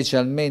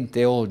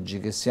 specialmente oggi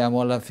che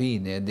siamo alla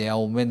fine ed è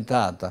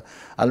aumentata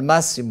al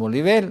massimo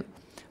livello.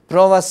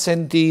 Prova a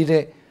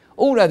sentire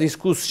una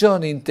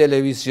discussione in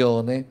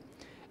televisione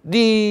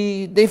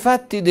dei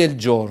fatti del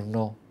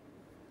giorno.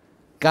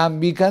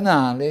 Cambi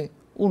canale,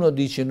 uno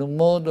dice in un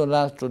modo,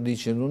 l'altro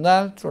dice in un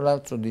altro,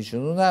 l'altro dice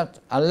in un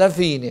altro. Alla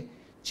fine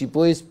ci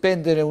puoi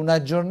spendere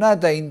una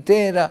giornata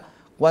intera,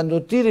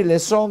 quando tiri le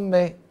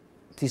somme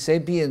ti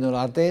sei pieno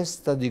la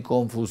testa di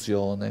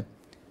confusione.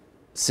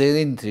 Se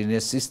entri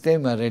nel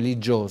sistema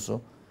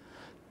religioso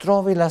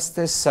trovi la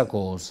stessa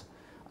cosa,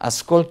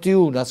 ascolti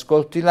uno,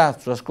 ascolti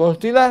l'altro,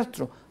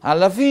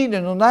 alla fine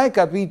non hai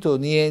capito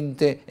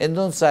niente e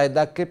non sai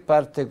da che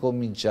parte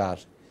cominciare.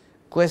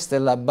 Questa è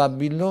la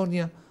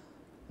Babilonia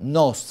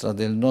nostra,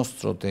 del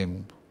nostro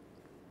tempo.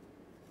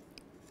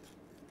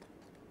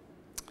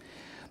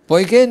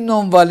 Poiché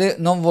non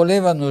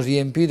volevano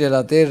riempire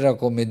la terra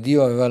come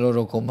Dio aveva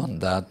loro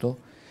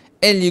comandato,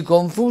 egli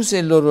confuse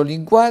il loro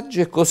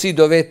linguaggio e così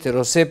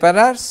dovettero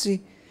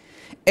separarsi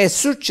e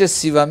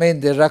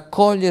successivamente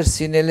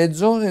raccogliersi nelle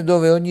zone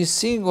dove ogni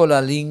singola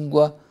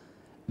lingua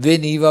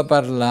veniva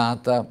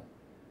parlata.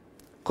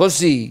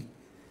 Così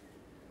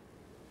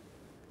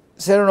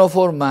si erano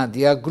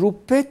formati a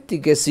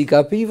gruppetti che si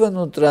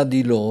capivano tra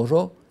di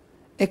loro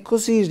e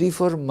così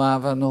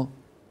riformavano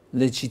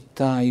le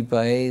città, i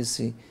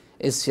paesi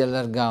e si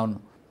allargavano,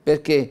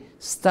 perché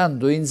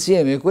stando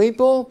insieme quei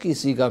pochi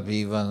si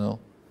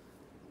capivano.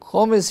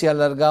 Come si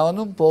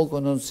allargavano un poco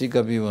non si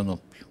capivano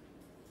più.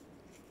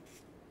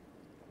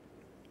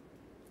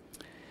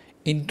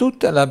 In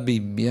tutta la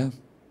Bibbia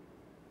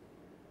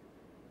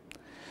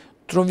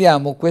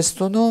troviamo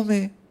questo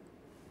nome,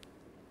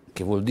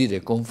 che vuol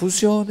dire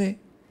confusione,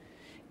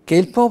 che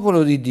il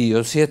popolo di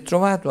Dio si è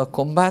trovato a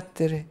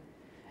combattere,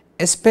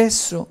 e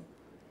spesso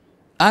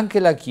anche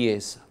la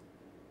Chiesa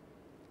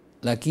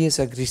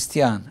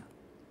cristiana,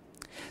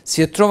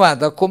 si è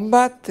trovata a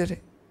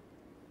combattere.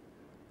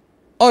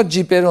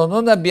 Oggi però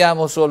non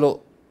abbiamo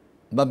solo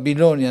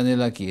Babilonia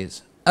nella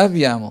Chiesa,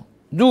 abbiamo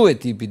due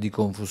tipi di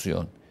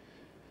confusione,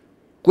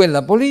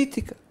 quella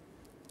politica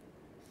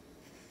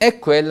e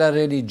quella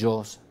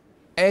religiosa,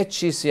 e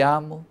ci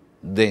siamo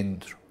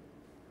dentro.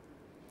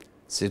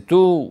 Se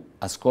tu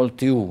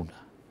ascolti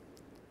una,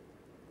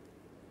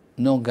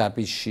 non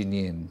capisci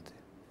niente.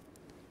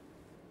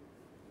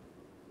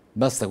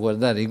 Basta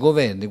guardare i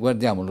governi,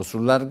 guardiamolo su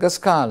larga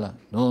scala,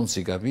 non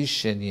si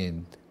capisce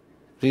niente.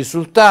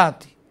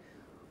 Risultati?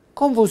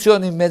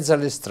 Confusione in mezzo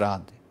alle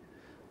strade,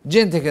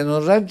 gente che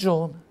non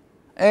ragiona,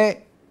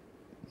 è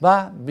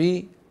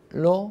Babilonia.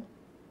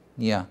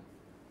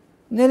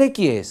 Nelle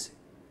chiese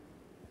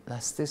la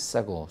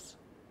stessa cosa.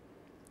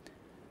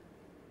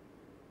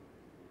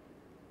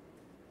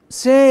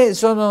 Se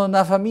sono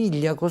una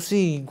famiglia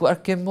così, in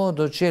qualche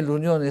modo c'è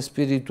l'unione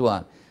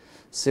spirituale,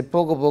 se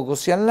poco poco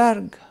si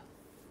allarga,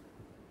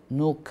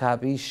 non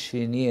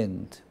capisci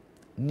niente,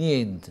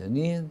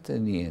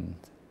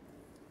 niente.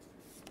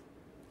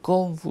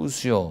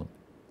 Confusione.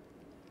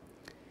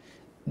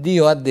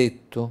 Dio ha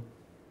detto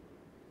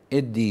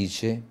e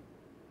dice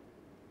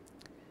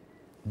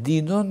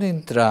di non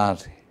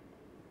entrare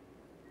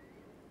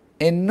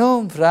e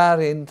non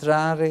fare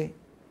entrare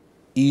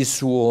i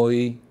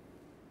suoi,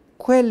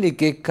 quelli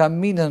che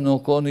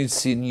camminano con il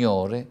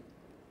Signore,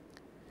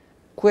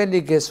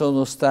 quelli che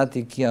sono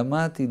stati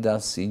chiamati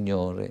dal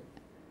Signore,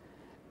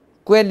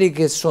 quelli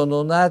che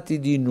sono nati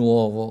di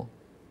nuovo,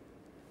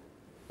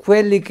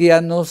 quelli che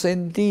hanno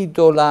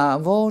sentito la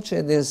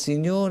voce del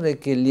Signore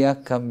che li ha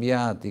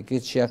cambiati,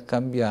 che ci ha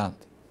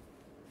cambiati.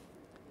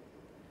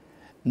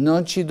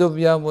 Non ci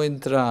dobbiamo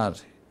entrare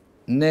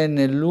né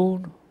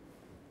nell'uno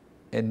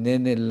e né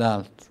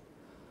nell'altro.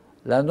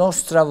 La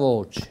nostra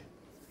voce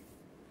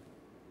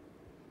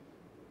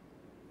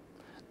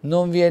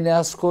non viene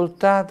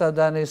ascoltata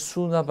da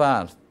nessuna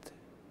parte,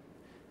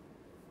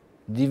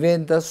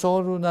 diventa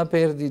solo una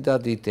perdita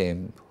di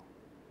tempo.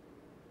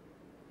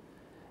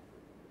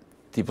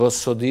 Ti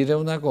posso dire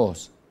una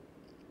cosa,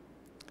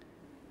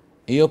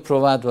 io ho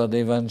provato ad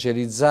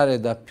evangelizzare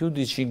da più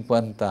di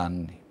 50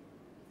 anni,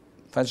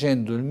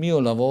 facendo il mio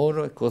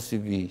lavoro e così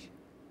via.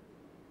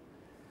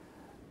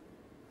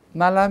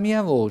 Ma la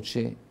mia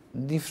voce,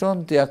 di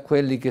fronte a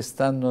quelli che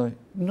stanno,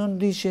 non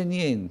dice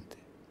niente.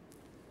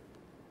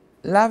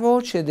 La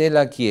voce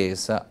della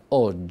Chiesa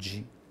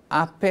oggi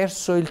ha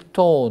perso il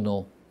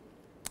tono.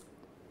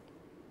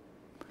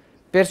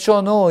 Perciò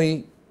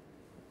noi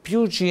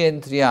più ci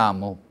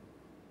entriamo,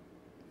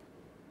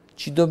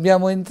 ci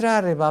dobbiamo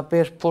entrare ma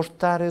per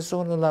portare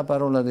solo la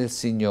parola del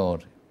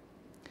Signore.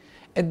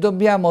 E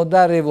dobbiamo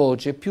dare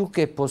voce più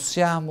che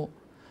possiamo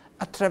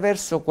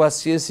attraverso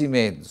qualsiasi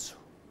mezzo.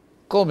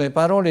 Come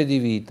Parole di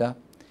Vita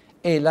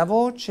è la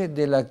voce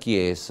della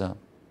Chiesa,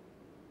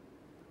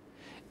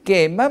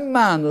 che man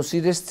mano si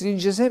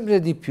restringe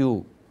sempre di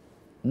più.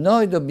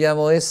 Noi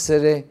dobbiamo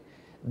essere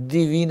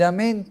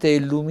divinamente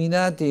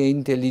illuminati e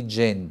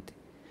intelligenti.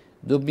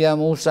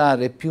 Dobbiamo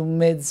usare più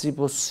mezzi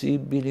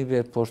possibili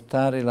per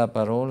portare la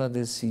parola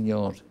del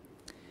Signore,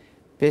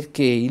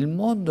 perché il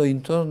mondo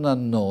intorno a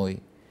noi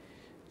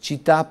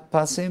ci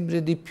tappa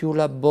sempre di più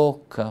la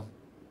bocca.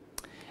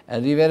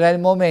 Arriverà il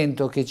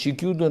momento che ci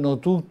chiudono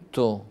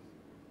tutto.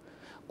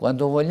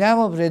 Quando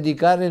vogliamo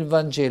predicare il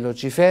Vangelo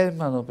ci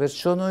fermano,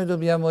 perciò noi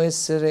dobbiamo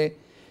essere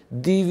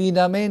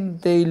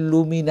divinamente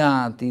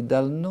illuminati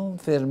dal non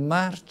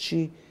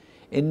fermarci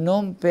e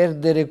non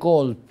perdere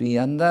colpi,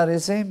 andare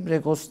sempre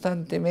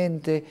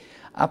costantemente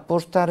a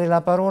portare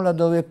la parola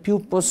dove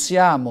più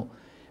possiamo,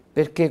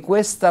 perché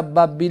questa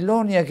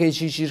Babilonia che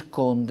ci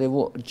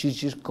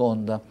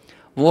circonda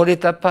vuole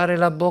tappare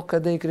la bocca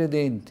dei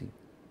credenti,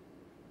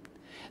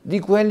 di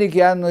quelli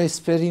che hanno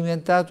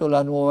sperimentato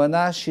la nuova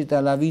nascita,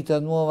 la vita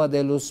nuova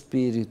dello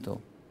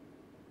Spirito.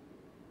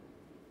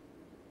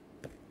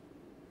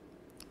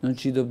 Non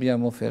ci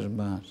dobbiamo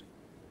fermare,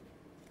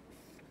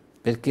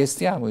 perché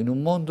stiamo in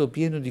un mondo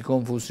pieno di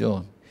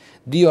confusione.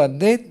 Dio ha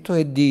detto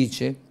e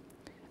dice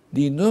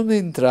di non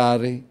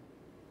entrare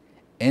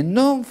e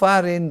non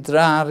fare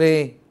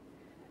entrare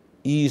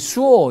i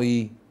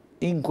Suoi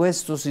in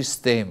questo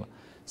sistema.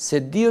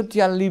 Se Dio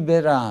ti ha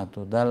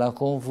liberato dalla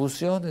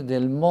confusione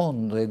del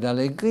mondo e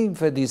dalle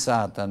grinfie di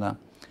Satana,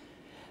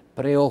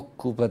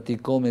 preoccupati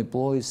come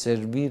puoi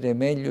servire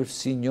meglio il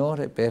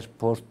Signore per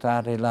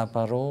portare la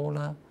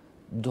parola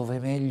dove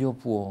meglio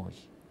puoi.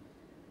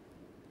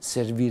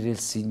 Servire il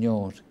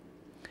Signore,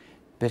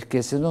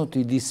 perché se no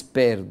ti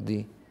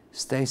disperdi,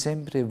 stai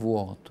sempre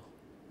vuoto,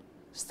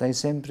 stai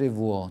sempre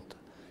vuota.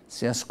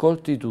 Se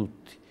ascolti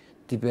tutti,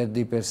 ti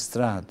perdi per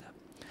strada.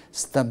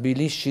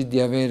 Stabilisci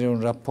di avere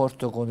un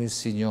rapporto con il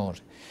Signore,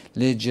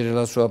 leggere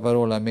la sua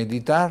parola,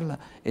 meditarla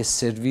e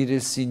servire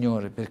il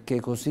Signore, perché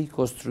così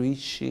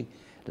costruisci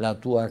la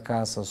tua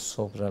casa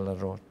sopra la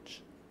roccia.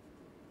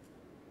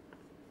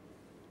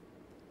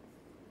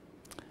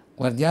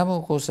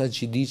 Guardiamo cosa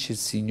ci dice il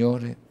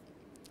Signore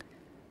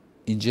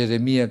in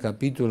Geremia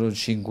capitolo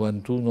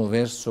 51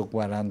 verso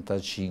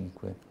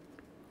 45.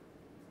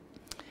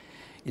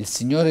 Il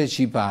Signore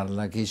ci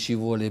parla che ci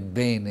vuole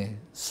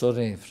bene,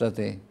 sorelle,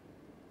 fratelli.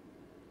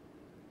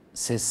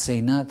 Se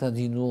sei nata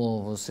di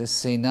nuovo, se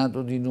sei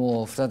nato di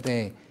nuovo,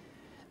 fratelli,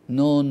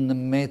 non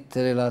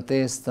mettere la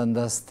testa in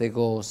queste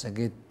cose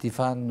che ti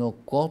fanno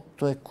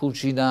cotto e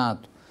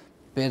cucinato.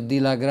 Perdi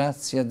la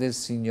grazia del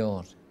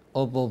Signore.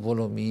 O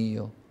popolo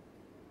mio,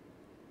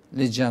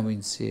 leggiamo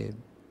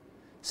insieme.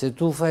 Se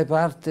tu fai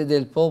parte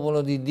del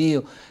popolo di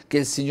Dio, che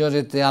il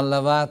Signore ti ha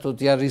lavato,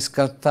 ti ha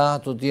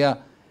riscattato,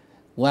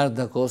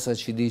 guarda cosa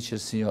ci dice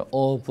il Signore.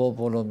 O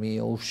popolo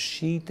mio,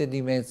 uscite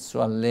di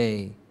mezzo a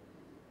lei,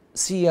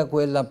 sia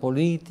quella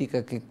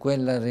politica che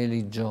quella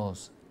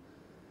religiosa.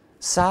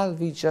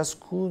 Salvi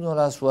ciascuno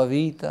la sua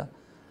vita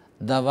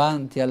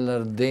davanti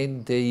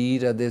all'ardente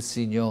ira del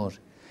Signore,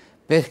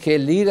 perché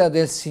l'ira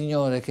del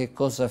Signore che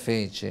cosa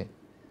fece?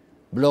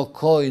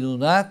 Bloccò in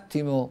un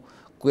attimo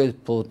quel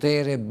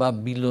potere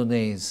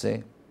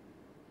babilonese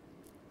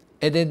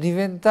ed è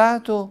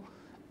diventato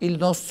il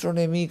nostro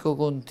nemico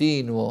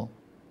continuo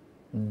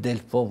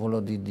del popolo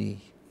di Dio.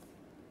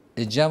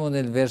 Leggiamo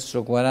nel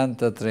verso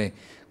 43,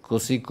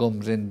 così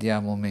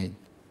comprendiamo meglio.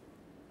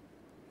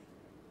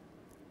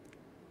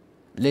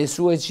 Le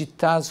sue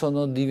città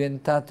sono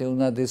diventate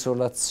una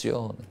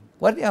desolazione.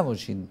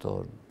 Guardiamoci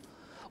intorno.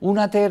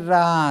 Una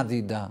terra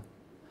arida,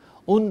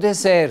 un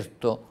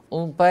deserto,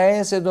 un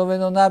paese dove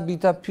non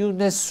abita più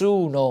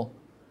nessuno,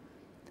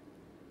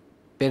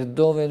 per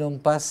dove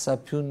non passa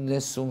più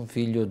nessun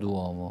figlio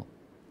d'uomo.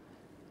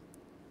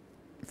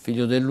 Il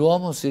figlio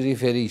dell'uomo si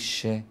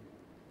riferisce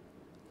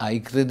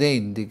ai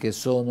credenti che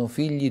sono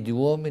figli di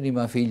uomini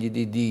ma figli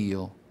di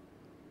Dio.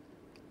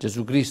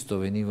 Gesù Cristo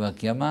veniva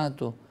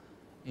chiamato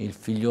il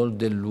figliol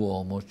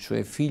dell'uomo,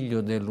 cioè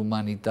figlio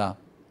dell'umanità.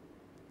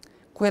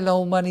 Quella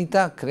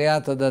umanità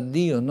creata da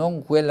Dio,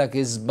 non quella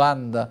che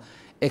sbanda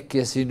e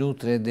che si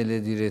nutre delle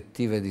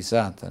direttive di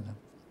Satana.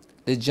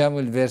 Leggiamo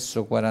il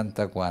verso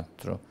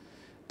 44,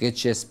 che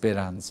c'è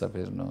speranza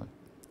per noi.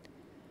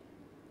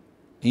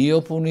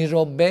 Io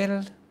punirò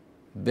Bel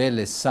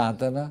e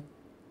Satana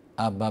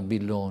a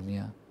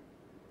Babilonia,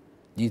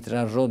 gli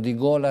trarrò di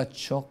gola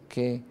ciò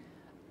che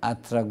ha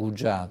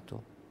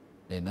tragugiato.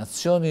 Le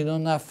nazioni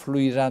non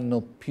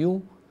affluiranno più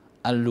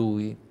a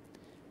lui,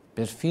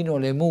 perfino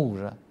le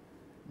mura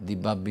di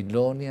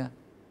Babilonia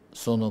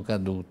sono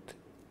cadute.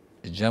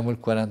 Leggiamo il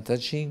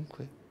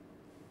 45.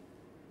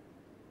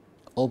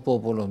 O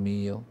popolo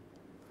mio,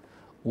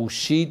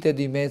 uscite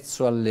di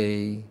mezzo a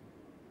lei,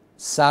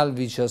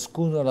 salvi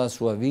ciascuno la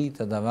sua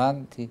vita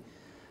davanti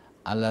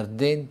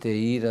all'ardente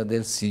ira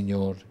del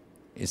Signore.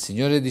 Il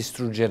Signore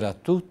distruggerà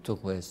tutto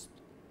questo.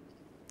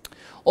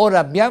 Ora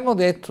abbiamo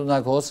detto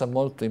una cosa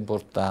molto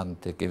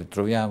importante che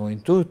troviamo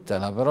in tutta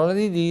la parola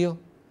di Dio,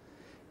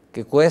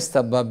 che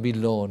questa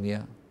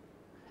Babilonia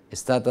è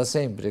stata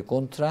sempre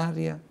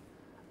contraria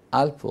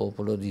al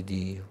popolo di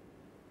Dio.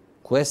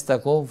 Questa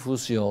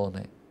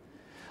confusione.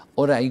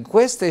 Ora, in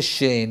queste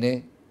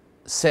scene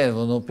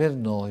servono per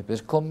noi,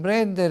 per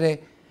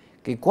comprendere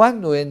che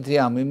quando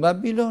entriamo in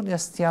Babilonia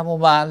stiamo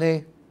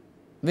male,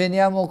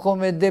 veniamo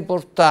come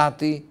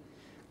deportati,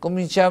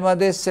 cominciamo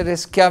ad essere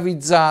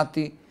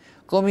schiavizzati,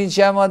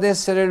 cominciamo ad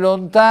essere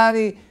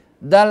lontani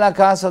dalla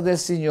casa del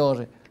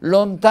Signore,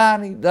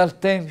 lontani dal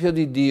Tempio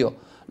di Dio,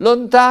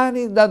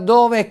 lontani da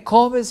dove e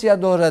come si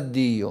adora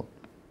Dio.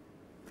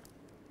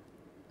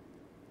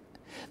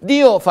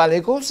 Dio fa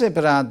le cose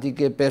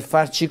pratiche per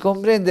farci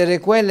comprendere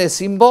quelle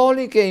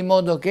simboliche in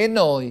modo che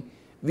noi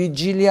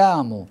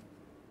vigiliamo.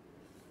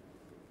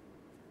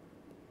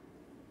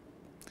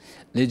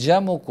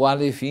 Leggiamo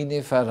quale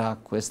fine farà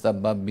questa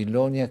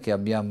Babilonia che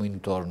abbiamo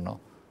intorno,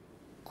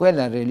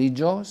 quella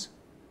religiosa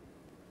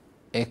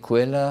e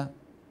quella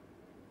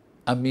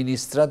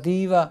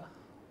amministrativa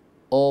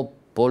o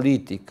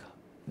politica,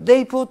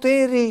 dei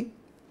poteri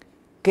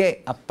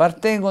che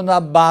appartengono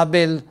a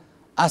Babel,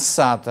 a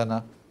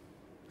Satana,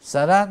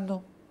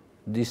 saranno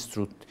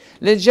distrutti.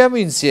 Leggiamo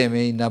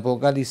insieme in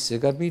Apocalisse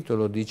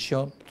capitolo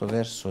 18,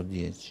 verso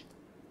 10.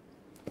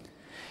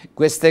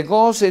 Queste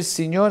cose il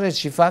Signore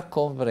ci fa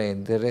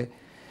comprendere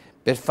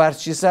per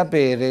farci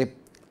sapere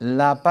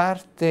la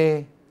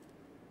parte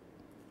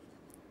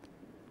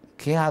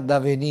che ha da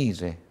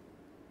venire.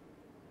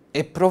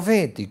 È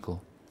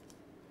profetico.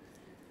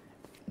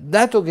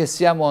 Dato che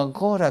siamo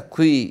ancora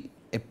qui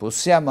e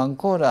possiamo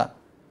ancora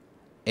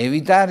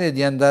evitare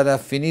di andare a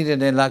finire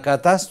nella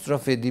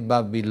catastrofe di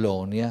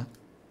Babilonia,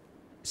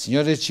 il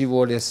Signore ci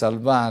vuole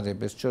salvare,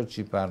 perciò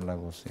ci parla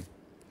così.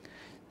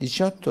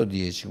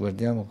 18:10,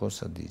 guardiamo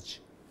cosa dice.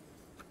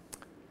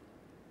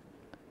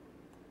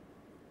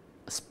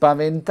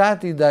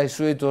 Spaventati dai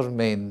suoi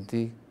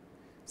tormenti,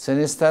 se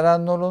ne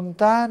staranno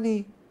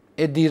lontani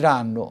e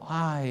diranno: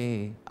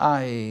 ai,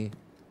 ai,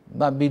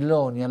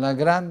 Babilonia, la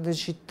grande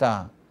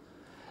città,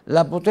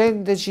 la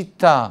potente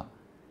città,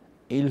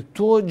 il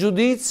tuo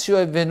giudizio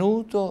è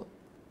venuto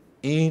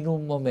in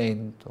un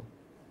momento.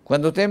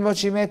 Quanto tempo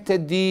ci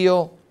mette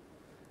Dio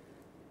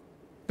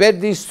per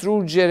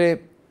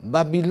distruggere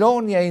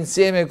Babilonia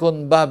insieme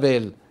con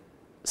Babel,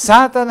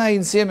 Satana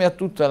insieme a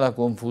tutta la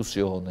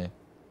confusione.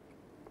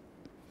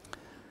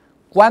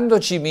 Quando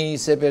ci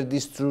mise per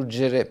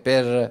distruggere,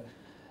 per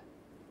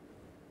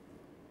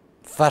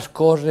far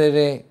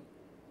correre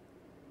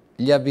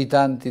gli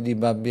abitanti di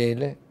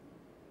Babele?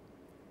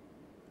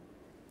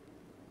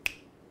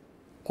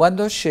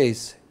 Quando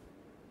scese.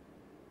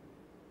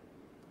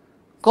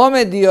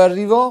 Come Dio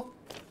arrivò?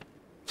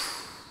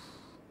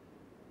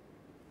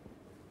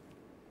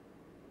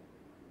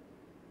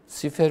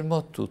 Si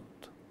fermò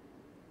tutto.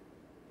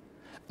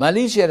 Ma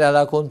lì c'era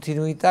la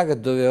continuità che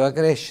doveva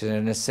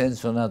crescere nel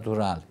senso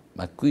naturale,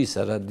 ma qui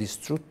sarà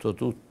distrutto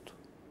tutto.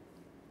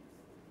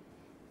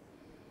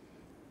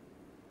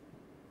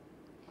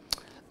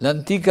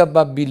 L'antica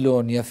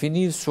Babilonia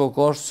finì il suo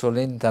corso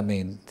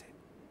lentamente,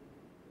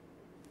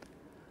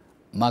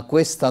 ma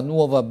questa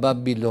nuova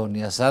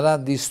Babilonia sarà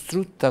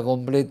distrutta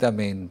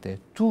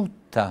completamente,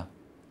 tutta.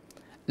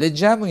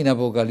 Leggiamo in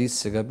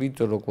Apocalisse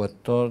capitolo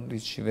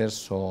 14,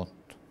 verso 8.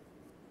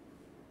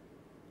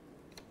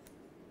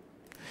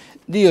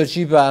 Dio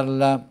ci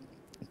parla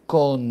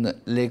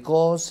con le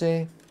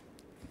cose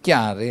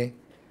chiare,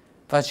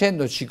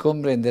 facendoci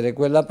comprendere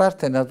quella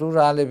parte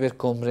naturale per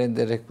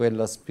comprendere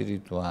quella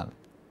spirituale.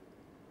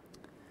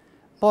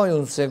 Poi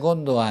un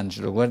secondo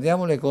angelo,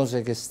 guardiamo le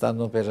cose che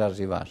stanno per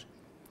arrivare.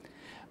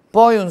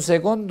 Poi un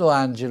secondo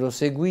angelo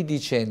seguì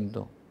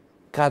dicendo: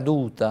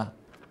 caduta,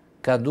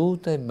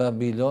 caduta è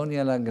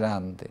Babilonia la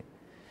grande,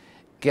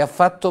 che ha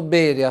fatto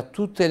bere a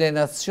tutte le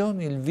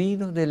nazioni il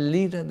vino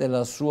dell'ira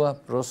della sua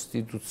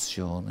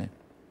prostituzione.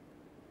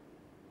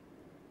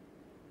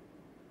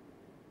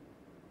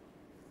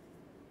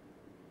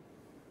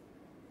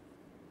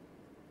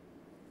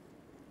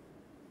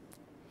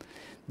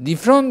 Di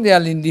fronte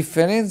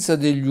all'indifferenza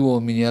degli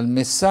uomini al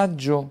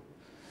messaggio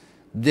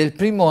del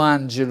primo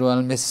angelo,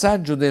 al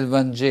messaggio del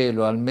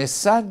Vangelo, al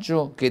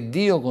messaggio che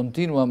Dio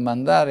continua a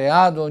mandare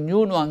ad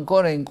ognuno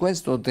ancora in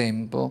questo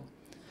tempo,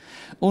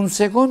 un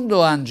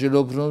secondo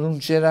angelo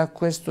pronuncerà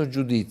questo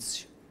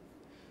giudizio.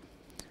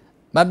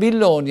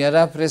 Babilonia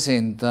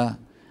rappresenta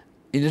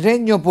il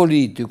regno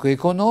politico,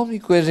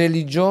 economico e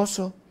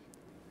religioso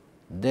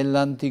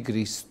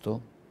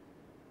dell'Anticristo.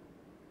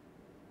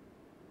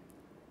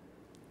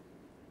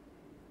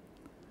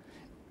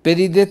 Per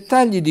i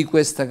dettagli di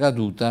questa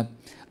caduta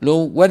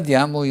lo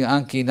guardiamo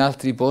anche in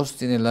altri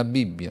posti nella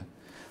Bibbia.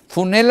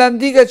 Fu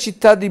nell'antica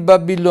città di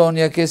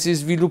Babilonia che si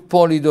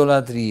sviluppò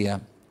l'idolatria.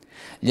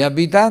 Gli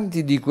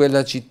abitanti di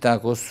quella città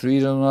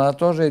costruirono la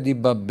Torre di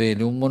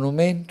Babele, un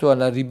monumento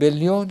alla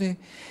ribellione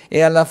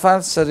e alla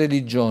falsa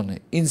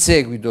religione. In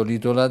seguito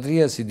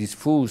l'idolatria si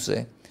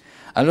diffuse,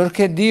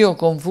 allorché Dio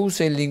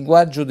confuse il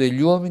linguaggio degli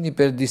uomini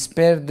per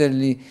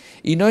disperderli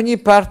in ogni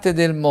parte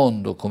del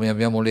mondo, come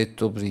abbiamo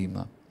letto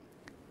prima.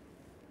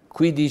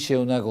 Qui dice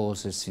una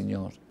cosa il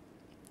Signore: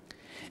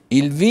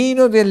 il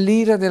vino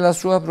dell'ira della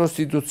sua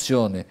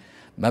prostituzione.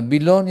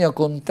 Babilonia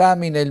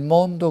contamina il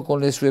mondo con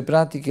le sue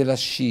pratiche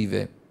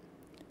lascive,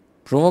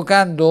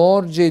 provocando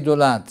orgie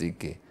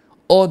idolatriche,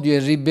 odio e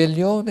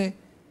ribellione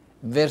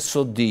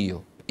verso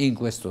Dio in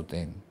questo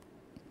tempo.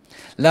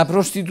 La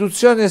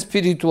prostituzione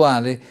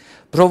spirituale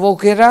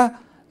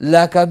provocherà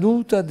la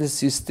caduta del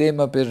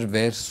sistema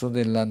perverso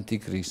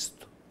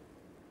dell'Anticristo.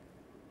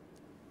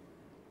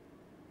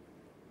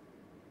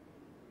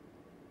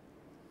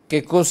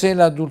 Che cos'è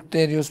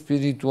l'adulterio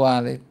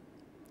spirituale?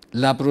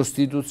 La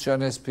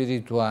prostituzione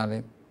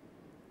spirituale.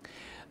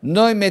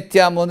 Noi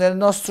mettiamo nel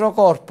nostro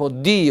corpo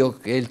Dio,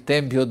 che è il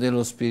Tempio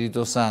dello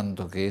Spirito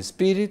Santo, che è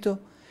Spirito,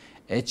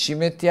 e ci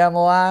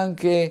mettiamo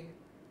anche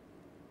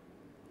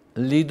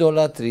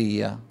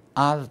l'idolatria,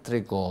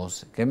 altre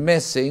cose, che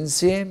messe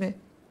insieme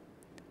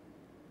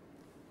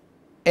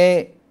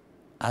è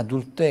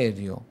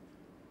adulterio,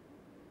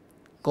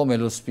 come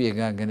lo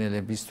spiega anche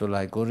nell'Epistola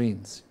ai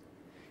Corinzi.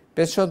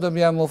 Perciò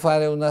dobbiamo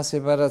fare una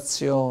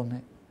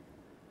separazione,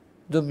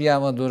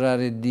 dobbiamo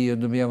adorare Dio,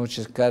 dobbiamo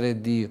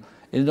cercare Dio.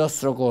 Il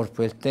nostro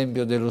corpo è il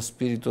Tempio dello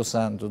Spirito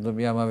Santo,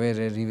 dobbiamo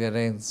avere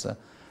riverenza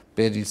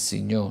per il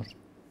Signore.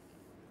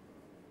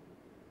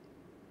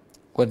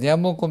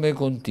 Guardiamo come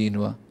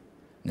continua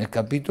nel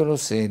capitolo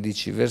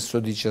 16, verso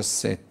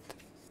 17.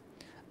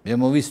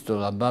 Abbiamo visto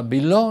la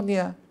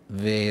Babilonia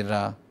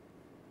vera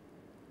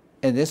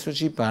e adesso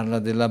ci parla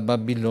della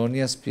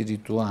Babilonia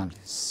spirituale.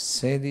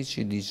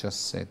 16,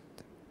 17.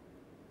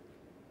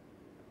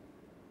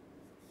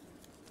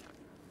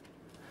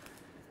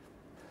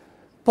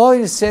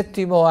 Poi il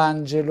settimo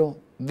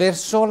angelo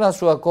versò la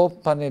sua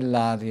coppa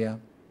nell'aria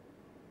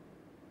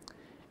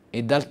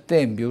e dal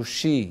Tempio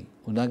uscì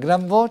una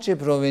gran voce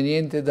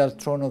proveniente dal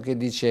trono che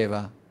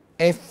diceva: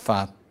 è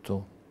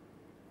fatto.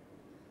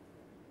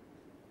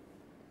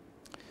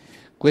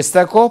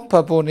 Questa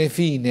coppa pone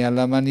fine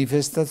alla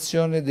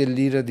manifestazione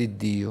dell'ira di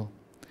Dio,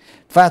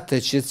 fatta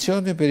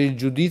eccezione per il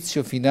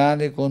giudizio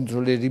finale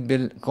contro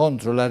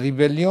la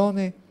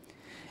ribellione,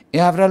 e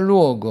avrà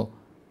luogo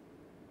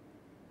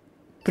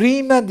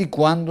prima di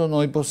quando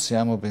noi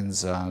possiamo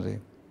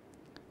pensare,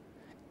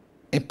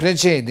 e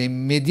precede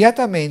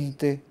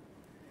immediatamente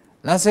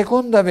la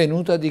seconda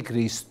venuta di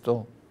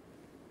Cristo.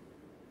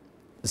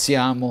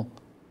 Siamo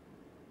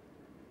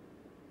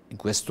in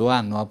questo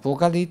anno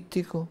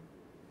apocalittico,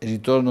 il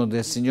ritorno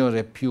del Signore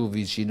è più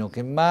vicino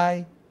che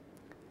mai,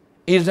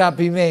 il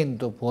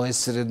rapimento può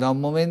essere da un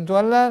momento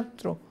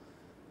all'altro.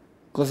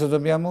 Cosa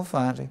dobbiamo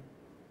fare?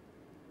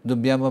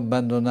 Dobbiamo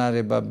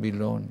abbandonare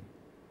Babilonia,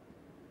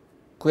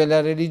 quella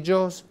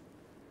religiosa,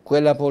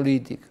 quella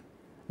politica.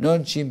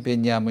 Non ci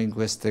impegniamo in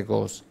queste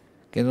cose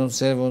che non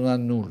servono a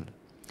nulla.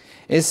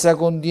 Essa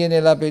contiene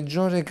la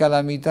peggiore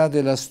calamità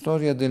della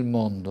storia del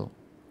mondo.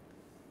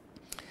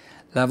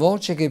 La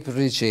voce che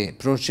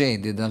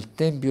procede dal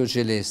Tempio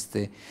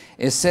celeste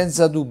è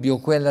senza dubbio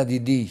quella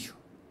di Dio.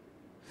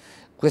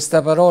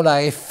 Questa parola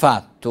è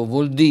fatto,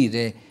 vuol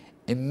dire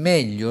è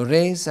meglio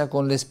resa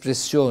con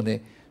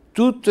l'espressione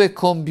tutto è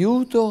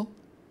compiuto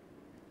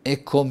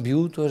e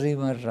compiuto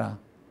rimarrà,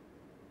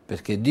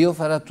 perché Dio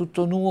farà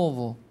tutto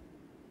nuovo.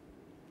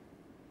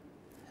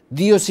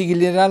 Dio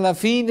sigillerà la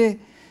fine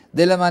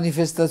della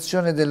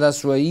manifestazione della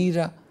sua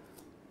ira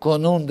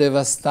con un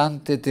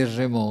devastante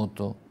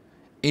terremoto,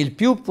 il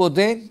più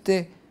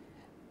potente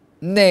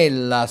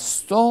nella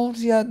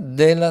storia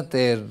della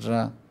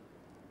terra.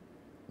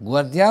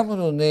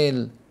 Guardiamolo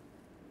nel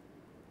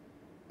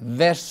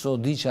verso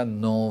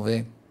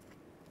 19.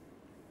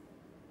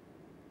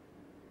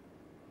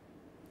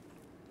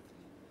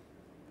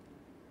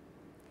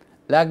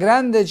 La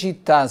grande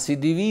città si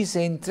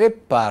divise in 3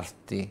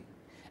 parti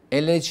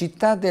e le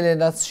città delle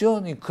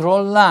nazioni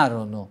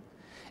crollarono.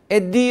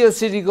 E Dio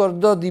si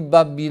ricordò di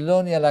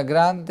Babilonia la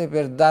grande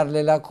per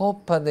darle la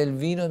coppa del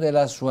vino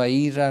della sua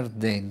ira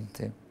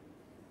ardente.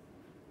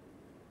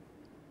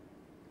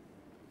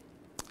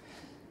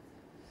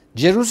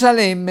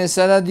 Gerusalemme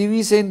sarà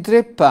divisa in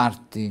 3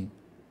 parti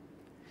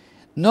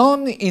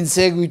non in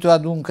seguito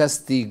ad un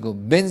castigo,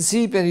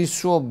 bensì per il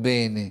suo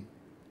bene.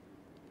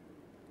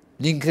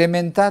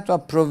 L'incrementato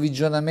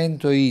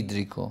approvvigionamento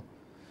idrico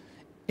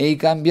e i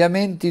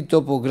cambiamenti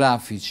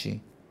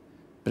topografici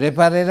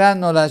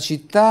prepareranno la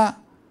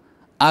città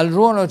al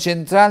ruolo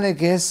centrale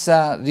che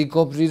essa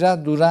ricoprirà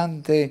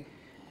durante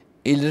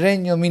il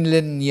regno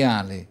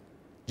millenniale.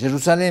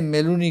 Gerusalemme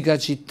è l'unica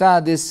città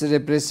ad essere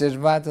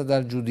preservata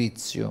dal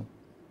giudizio.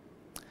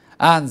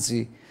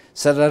 Anzi,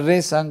 sarà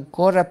resa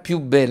ancora più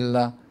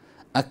bella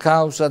a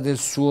causa del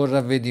suo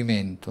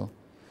ravvedimento.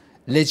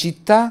 Le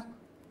città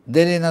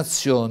delle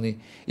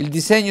nazioni. Il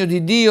disegno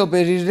di Dio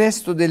per il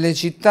resto delle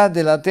città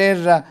della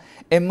terra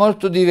è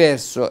molto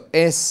diverso.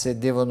 Esse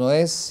devono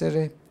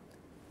essere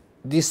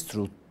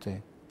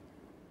distrutte.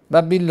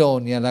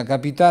 Babilonia, la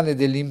capitale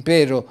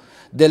dell'impero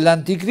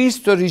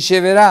dell'Anticristo,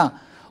 riceverà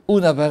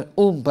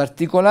un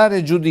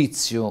particolare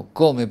giudizio,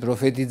 come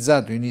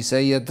profetizzato in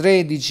Isaia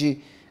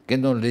 13, che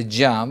non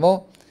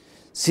leggiamo,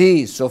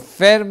 si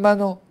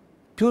soffermano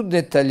più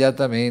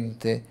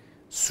dettagliatamente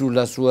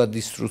sulla sua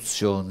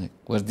distruzione.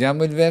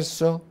 Guardiamo il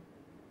verso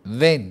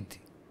 20.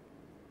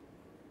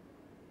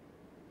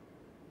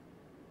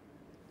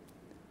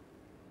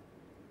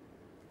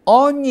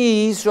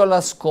 Ogni isola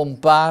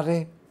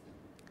scompare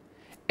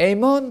e i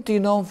monti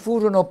non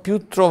furono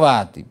più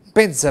trovati.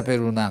 Pensa per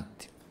un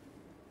attimo.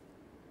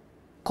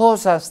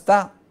 Cosa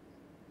sta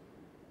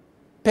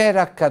per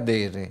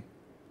accadere?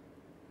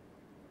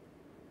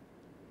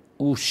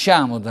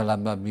 Usciamo dalla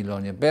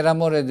Babilonia, per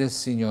amore del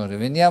Signore,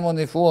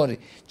 veniamone fuori,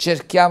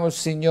 cerchiamo il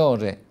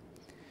Signore.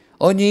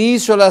 Ogni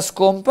isola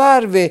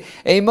scomparve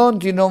e i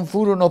monti non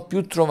furono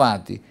più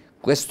trovati.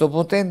 Questo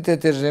potente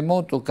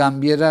terremoto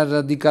cambierà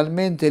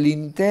radicalmente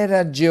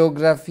l'intera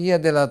geografia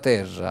della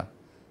terra,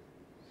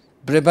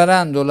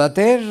 preparando la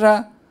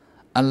terra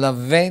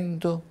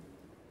all'avvento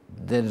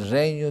del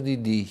regno di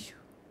Dio,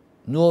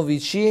 nuovi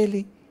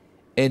cieli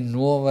e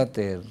nuova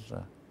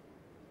terra.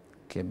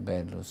 Che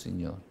bello,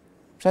 Signore.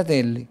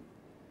 Fratelli,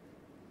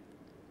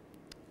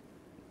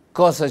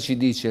 cosa ci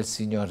dice il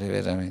Signore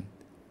veramente?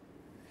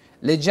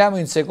 Leggiamo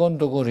in 2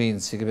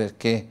 Corinzi,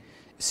 perché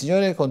il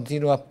Signore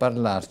continua a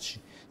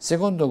parlarci.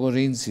 2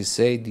 Corinzi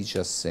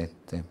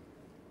 6,17.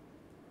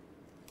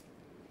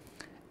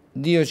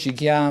 Dio ci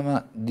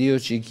chiama, Dio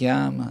ci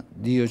chiama,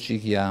 Dio ci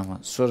chiama.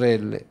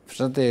 Sorelle,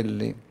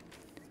 fratelli,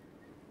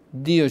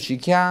 Dio ci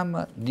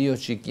chiama, Dio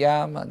ci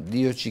chiama,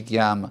 Dio ci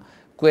chiama.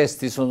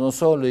 Questi sono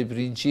solo i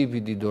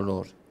principi di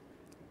dolore.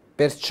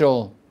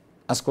 Perciò,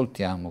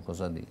 ascoltiamo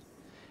cosa dice,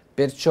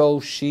 perciò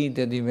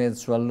uscite di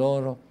mezzo a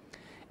loro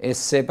e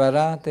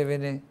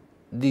separatevene,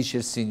 dice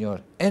il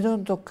Signore, e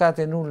non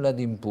toccate nulla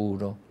di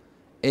impuro,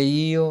 e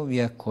io vi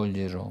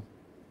accoglierò.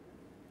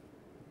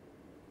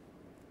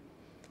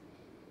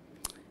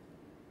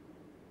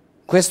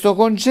 Questo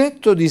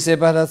concetto di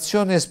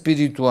separazione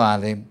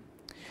spirituale,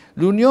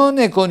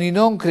 l'unione con i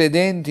non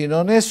credenti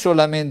non è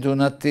solamente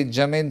un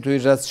atteggiamento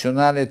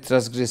irrazionale e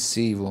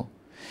trasgressivo,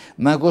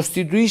 ma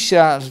costituisce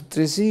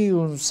altresì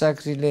un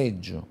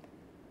sacrilegio.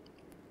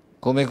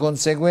 Come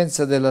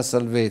conseguenza della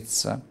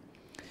salvezza,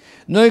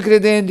 noi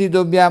credenti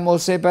dobbiamo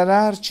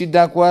separarci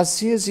da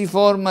qualsiasi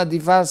forma di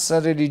falsa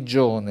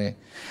religione,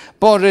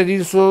 porre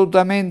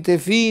risolutamente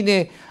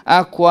fine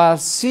a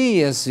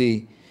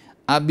qualsiasi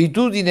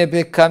abitudine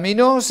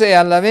peccaminosa e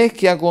alla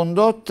vecchia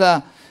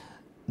condotta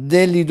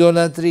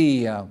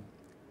dell'idolatria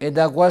e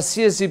da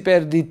qualsiasi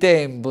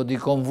perditempo di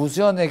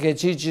confusione che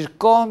ci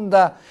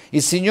circonda.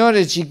 Il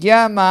Signore ci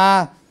chiama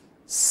a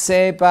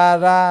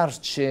separarcene.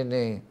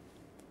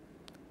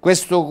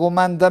 Questo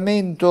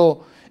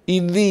comandamento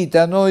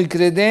invita noi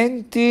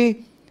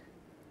credenti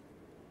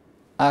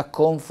a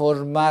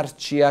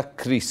conformarci a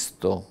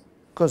Cristo,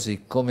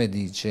 così come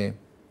dice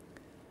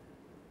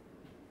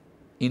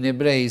in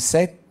Ebrei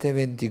 7,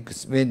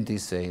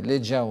 26.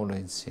 Leggiamolo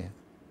insieme.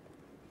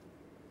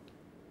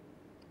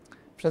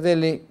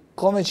 Fratelli,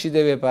 come ci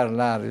deve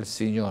parlare il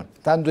Signore?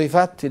 Tanto i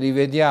fatti li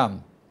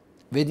vediamo.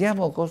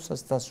 Vediamo cosa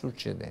sta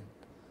succedendo.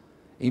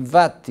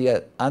 Infatti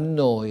a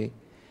noi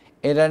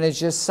era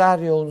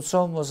necessario un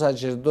sommo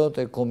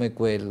sacerdote come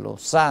quello,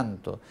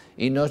 santo,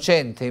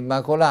 innocente,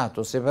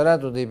 immacolato,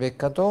 separato dai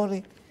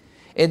peccatori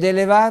ed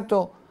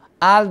elevato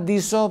al di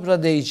sopra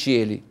dei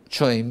cieli,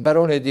 cioè in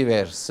parole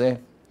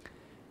diverse,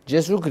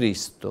 Gesù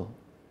Cristo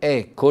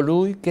è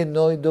colui che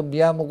noi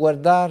dobbiamo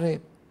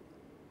guardare,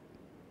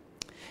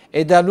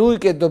 è da Lui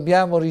che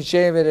dobbiamo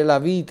ricevere la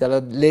vita,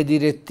 le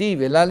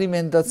direttive,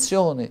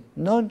 l'alimentazione.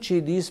 Non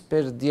ci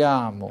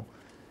disperdiamo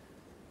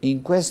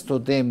in questo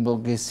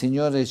tempo che il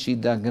Signore ci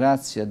dà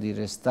grazia di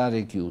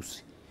restare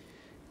chiusi.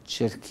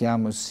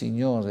 Cerchiamo il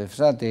Signore,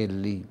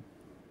 fratelli,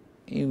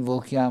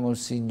 invochiamo il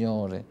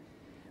Signore,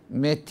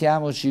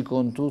 mettiamoci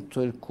con tutto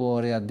il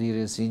cuore a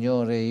dire: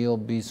 Signore, io ho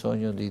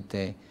bisogno di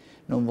Te,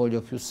 non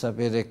voglio più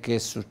sapere che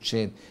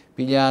succede.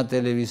 Piglia la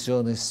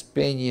televisione,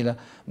 spegnila,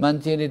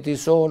 mantieniti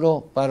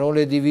solo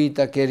Parole di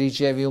Vita che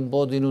ricevi un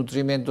po' di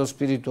nutrimento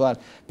spirituale,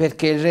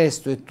 perché il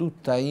resto è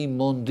tutta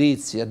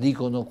immondizia,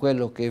 dicono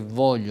quello che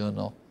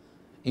vogliono.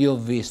 Io ho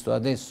visto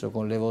adesso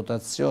con le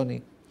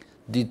votazioni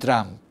di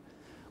Trump,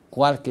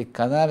 qualche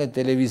canale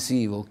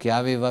televisivo che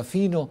aveva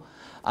fino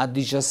a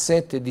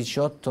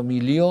 17-18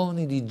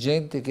 milioni di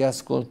gente che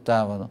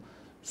ascoltavano,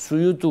 su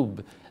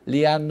YouTube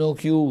li hanno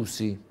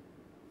chiusi,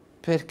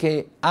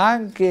 perché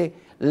anche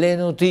le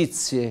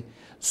notizie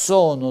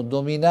sono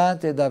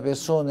dominate da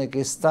persone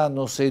che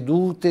stanno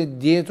sedute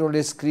dietro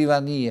le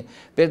scrivanie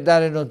per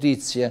dare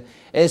notizie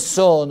e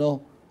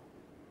sono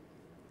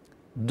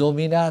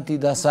dominati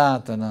da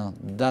Satana,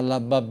 dalla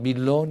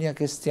Babilonia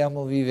che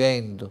stiamo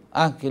vivendo.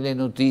 Anche le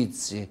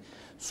notizie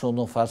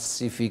sono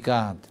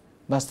falsificate.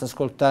 Basta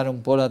ascoltare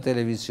un po' la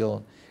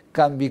televisione,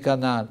 cambi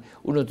canale,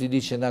 uno ti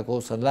dice una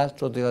cosa,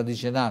 l'altro te la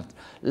dice un'altra.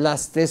 La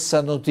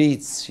stessa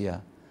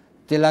notizia,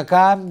 te la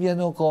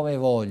cambiano come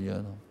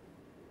vogliono.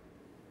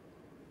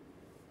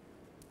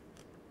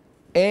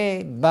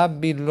 E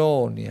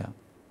Babilonia.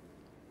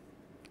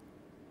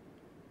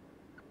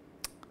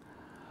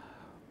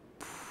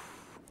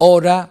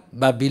 Ora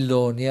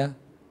Babilonia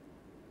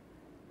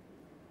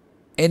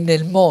è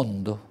nel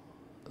mondo,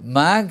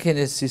 ma anche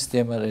nel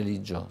sistema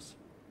religioso.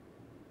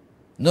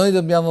 Noi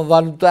dobbiamo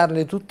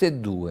valutarle tutte e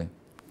due.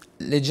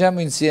 Leggiamo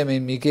insieme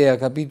in Michea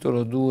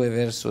capitolo 2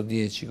 verso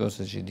 10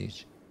 cosa ci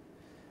dice.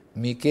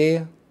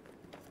 Michea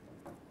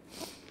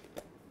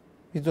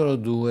capitolo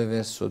 2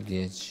 verso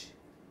 10.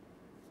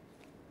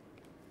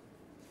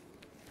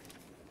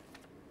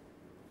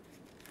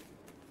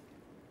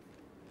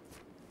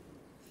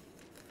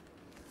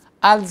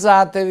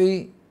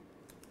 Alzatevi,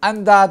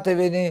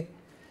 andatevene,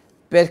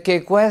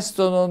 perché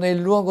questo non è il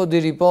luogo di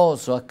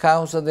riposo, a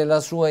causa della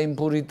sua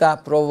impurità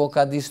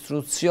provoca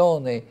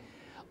distruzione,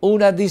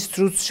 una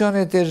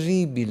distruzione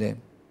terribile.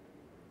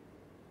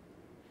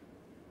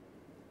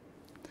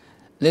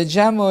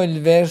 Leggiamo il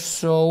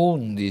verso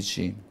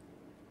 11.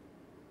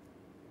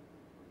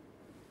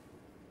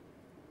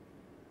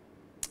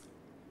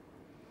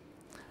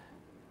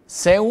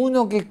 Se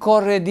uno che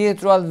corre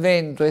dietro al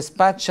vento e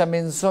spaccia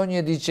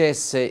menzogne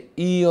dicesse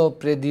io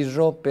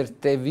predirò per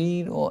te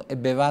vino e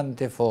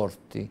bevande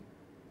forti,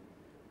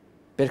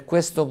 per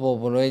questo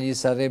popolo egli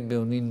sarebbe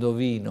un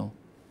indovino.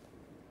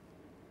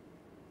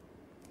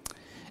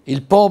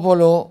 Il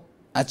popolo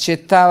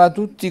accettava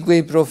tutti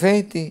quei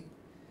profeti,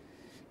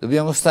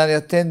 dobbiamo stare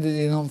attenti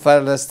di non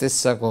fare la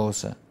stessa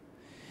cosa,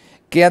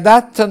 che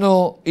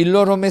adattano il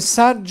loro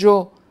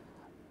messaggio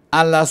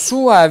alla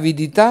sua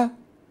avidità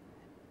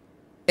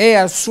e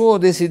al suo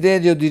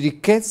desiderio di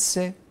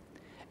ricchezze,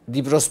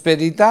 di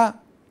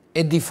prosperità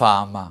e di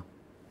fama.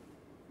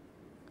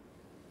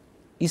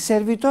 I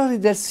servitori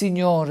del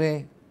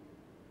Signore,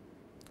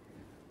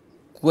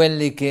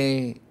 quelli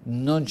che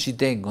non ci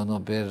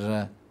tengono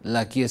per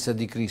la Chiesa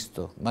di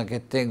Cristo, ma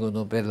che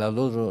tengono per la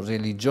loro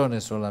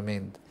religione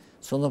solamente,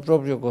 sono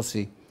proprio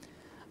così.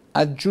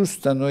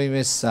 Aggiustano i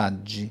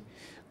messaggi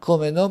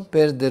come non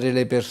perdere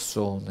le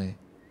persone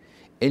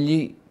e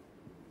gli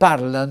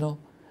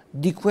parlano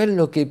di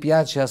quello che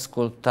piace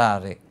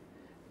ascoltare,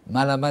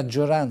 ma la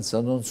maggioranza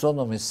non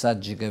sono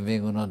messaggi che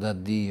vengono da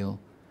Dio,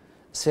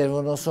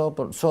 servono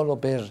solo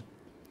per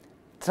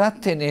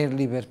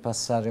trattenerli per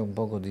passare un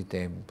poco di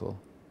tempo,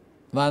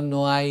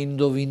 vanno a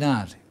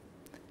indovinare.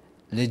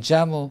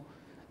 Leggiamo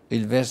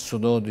il verso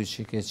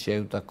 12 che ci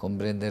aiuta a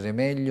comprendere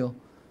meglio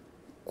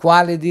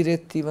quale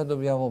direttiva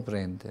dobbiamo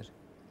prendere.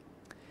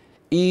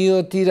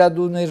 Io ti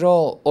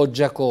radunerò, o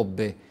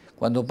Giacobbe.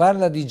 Quando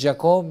parla di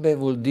Giacobbe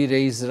vuol dire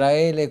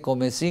Israele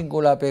come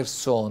singola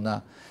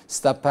persona,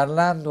 sta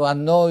parlando a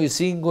noi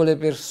singole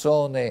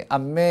persone, a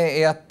me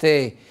e a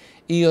te.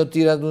 Io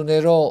ti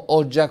radunerò,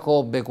 o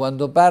Giacobbe.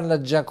 Quando parla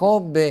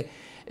Giacobbe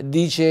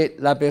dice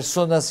la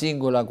persona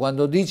singola,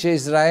 quando dice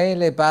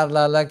Israele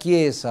parla alla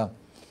Chiesa.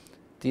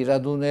 Ti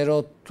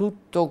radunerò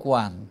tutto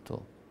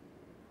quanto.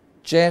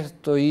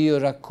 Certo io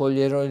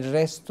raccoglierò il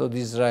resto di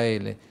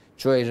Israele,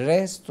 cioè il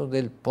resto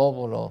del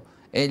popolo.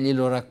 Egli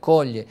lo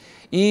raccoglie.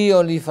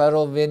 Io li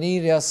farò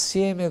venire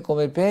assieme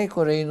come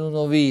pecore in un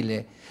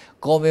ovile,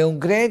 come un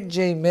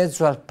gregge in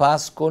mezzo al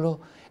pascolo,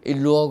 il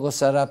luogo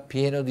sarà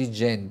pieno di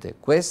gente.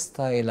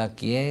 Questa è la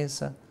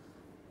Chiesa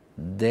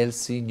del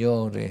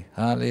Signore.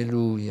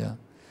 Alleluia.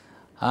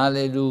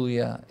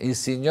 Alleluia. Il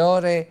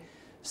Signore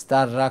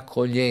sta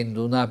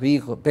raccogliendo una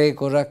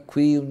pecora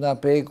qui, una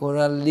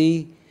pecora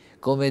lì,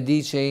 come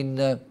dice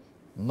in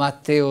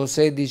Matteo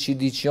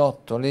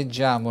 16,18,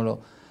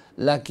 leggiamolo.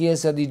 La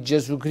Chiesa di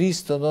Gesù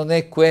Cristo non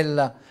è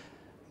quella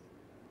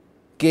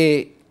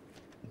che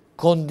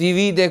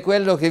condivide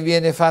quello che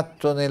viene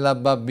fatto nella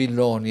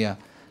Babilonia.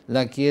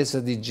 La Chiesa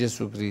di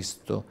Gesù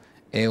Cristo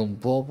è un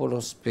popolo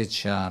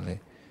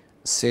speciale.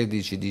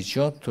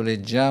 16,18,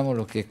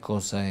 leggiamolo che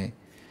cosa è.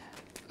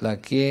 La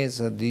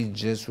Chiesa di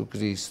Gesù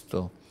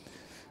Cristo.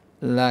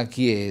 La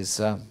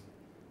Chiesa,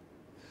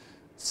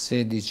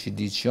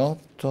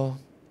 16,18,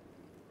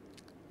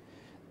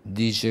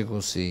 dice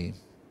così.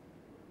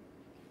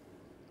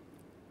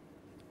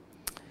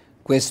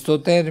 Questo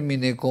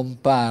termine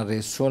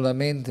compare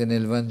solamente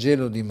nel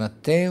Vangelo di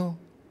Matteo,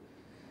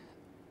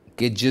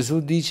 che Gesù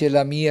dice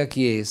la mia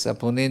Chiesa,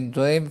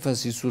 ponendo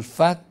enfasi sul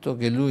fatto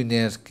che Lui ne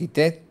è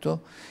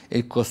architetto,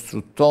 il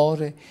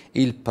costruttore,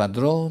 il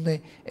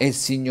padrone e il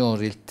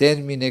Signore. Il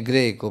termine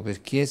greco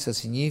per Chiesa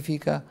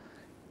significa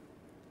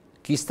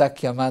chi sta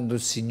chiamando il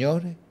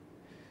Signore?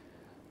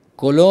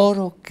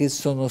 Coloro che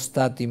sono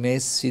stati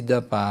messi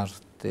da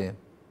parte,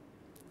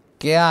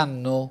 che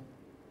hanno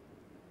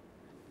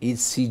il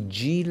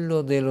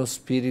sigillo dello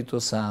Spirito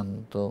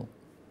Santo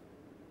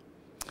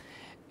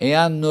e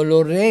hanno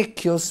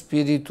l'orecchio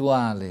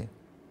spirituale,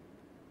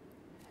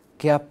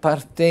 che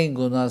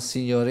appartengono al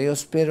Signore. Io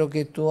spero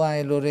che tu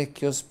hai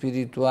l'orecchio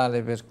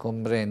spirituale per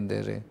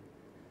comprendere.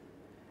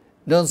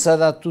 Non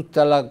sarà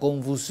tutta la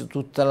confusione,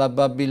 tutta la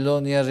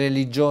Babilonia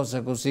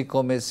religiosa così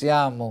come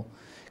siamo,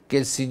 che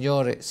il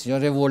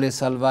Signore vuole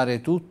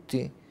salvare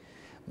tutti,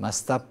 ma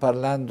sta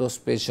parlando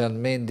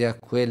specialmente a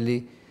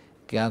quelli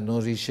che hanno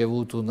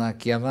ricevuto una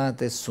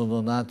chiamata e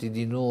sono nati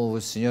di nuovo.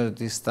 Il Signore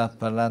ti sta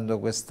parlando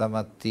questa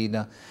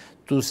mattina.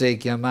 Tu sei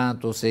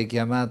chiamato, sei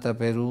chiamata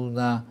per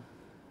una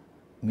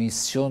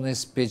missione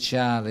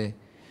speciale,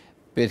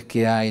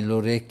 perché hai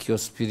l'orecchio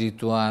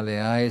spirituale,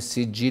 hai il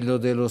sigillo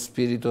dello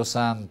Spirito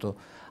Santo,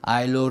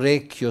 hai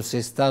l'orecchio,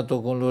 sei stato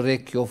con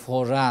l'orecchio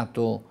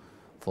forato.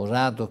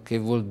 Forato che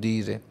vuol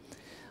dire?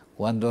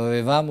 Quando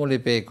avevamo le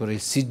pecore,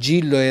 il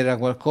sigillo era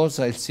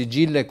qualcosa, il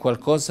sigillo è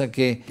qualcosa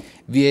che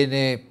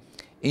viene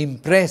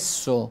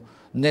impresso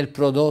nel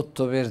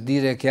prodotto per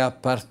dire che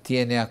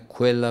appartiene a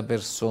quella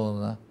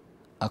persona,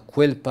 a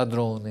quel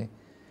padrone.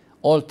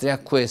 Oltre a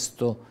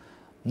questo,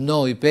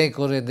 noi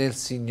pecore del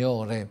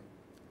Signore,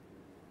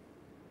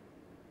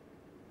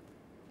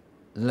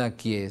 la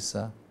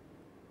Chiesa,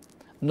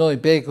 noi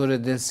pecore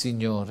del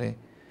Signore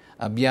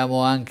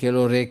abbiamo anche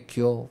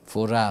l'orecchio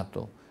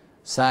forato.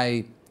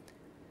 Sai,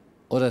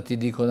 ora ti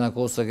dico una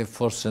cosa che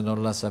forse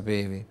non la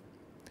sapevi.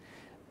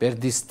 Per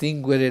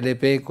distinguere le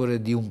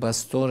pecore di un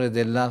pastore e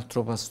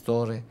dell'altro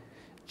pastore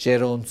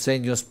c'era un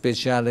segno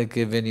speciale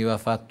che veniva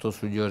fatto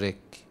sugli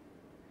orecchi.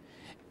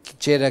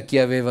 C'era chi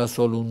aveva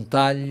solo un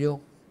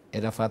taglio,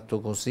 era fatto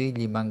così,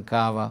 gli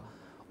mancava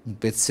un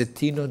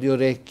pezzettino di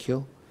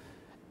orecchio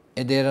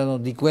ed erano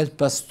di quel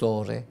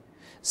pastore.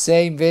 Se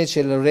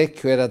invece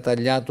l'orecchio era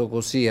tagliato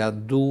così a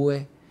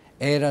due,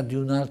 era di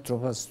un altro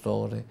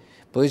pastore.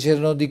 Poi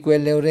c'erano di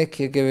quelle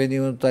orecchie che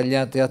venivano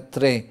tagliate a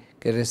tre,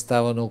 che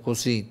restavano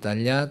così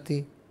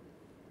tagliati,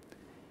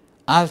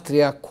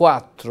 altri a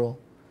quattro,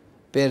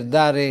 per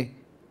dare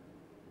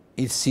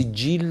il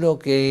sigillo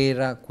che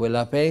era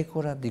quella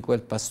pecora di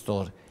quel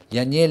pastore. Gli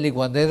agnelli,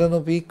 quando erano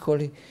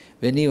piccoli,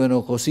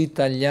 venivano così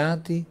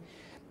tagliati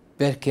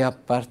perché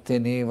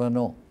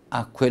appartenevano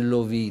a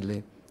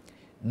quell'ovile.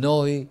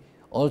 Noi,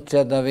 oltre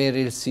ad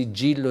avere il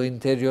sigillo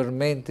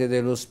interiormente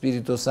dello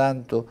Spirito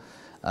Santo,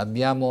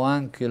 abbiamo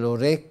anche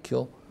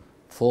l'orecchio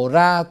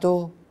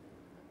forato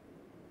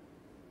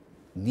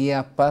di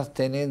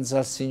appartenenza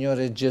al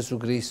Signore Gesù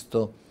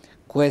Cristo.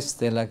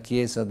 Questa è la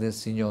Chiesa del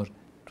Signore.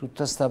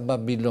 Tutta sta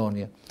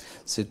Babilonia,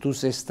 se tu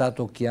sei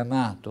stato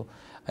chiamato,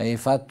 hai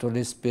fatto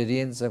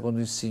l'esperienza con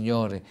il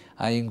Signore,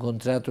 hai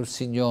incontrato il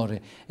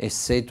Signore e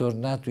sei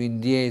tornato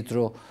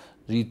indietro,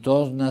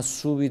 ritorna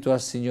subito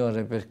al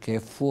Signore, perché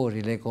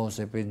fuori le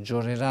cose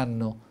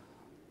peggioreranno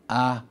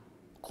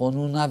con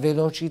una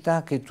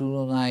velocità che tu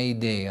non hai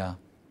idea,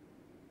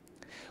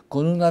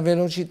 con una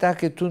velocità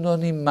che tu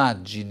non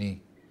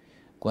immagini.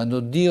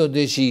 Quando Dio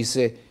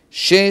decise,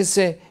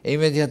 scese e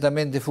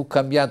immediatamente fu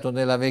cambiato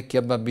nella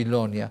vecchia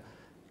Babilonia.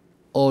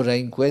 Ora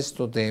in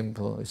questo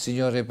tempo il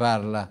Signore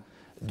parla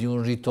di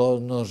un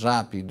ritorno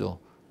rapido.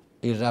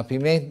 Il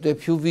rapimento è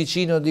più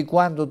vicino di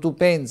quanto tu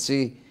pensi.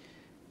 Il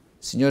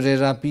Signore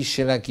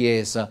rapisce la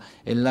Chiesa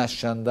e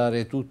lascia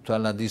andare tutto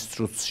alla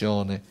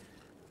distruzione.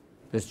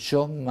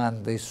 Perciò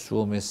manda il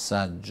suo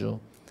messaggio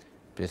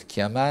per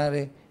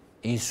chiamare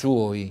i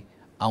suoi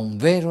a un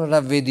vero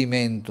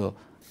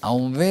ravvedimento, a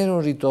un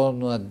vero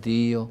ritorno a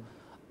Dio,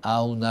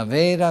 a una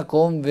vera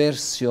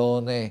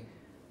conversione.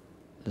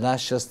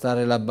 Lascia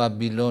stare la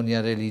Babilonia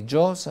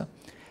religiosa,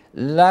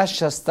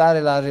 lascia stare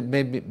la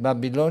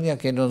Babilonia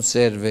che non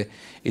serve.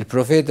 Il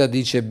profeta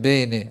dice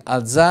bene,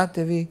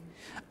 alzatevi,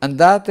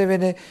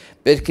 andatevene,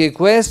 perché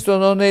questo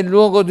non è il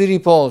luogo di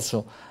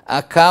riposo.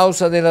 A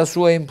causa della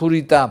sua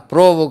impurità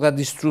provoca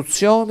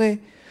distruzione,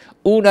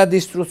 una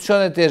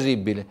distruzione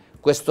terribile.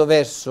 Questo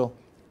verso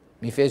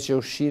mi fece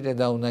uscire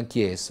da una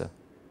chiesa.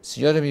 Il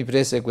Signore mi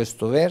prese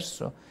questo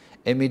verso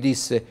e mi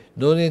disse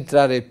non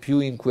entrare più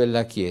in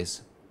quella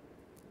chiesa,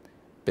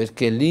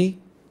 perché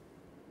lì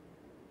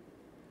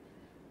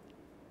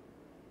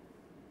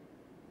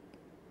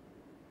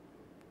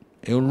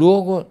è un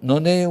luogo,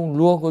 non è un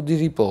luogo di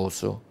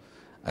riposo.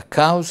 A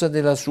causa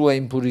della sua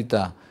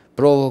impurità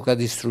provoca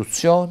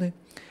distruzione,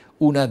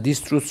 una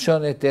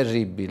distruzione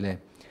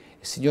terribile.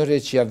 Il Signore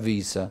ci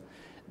avvisa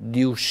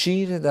di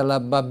uscire dalla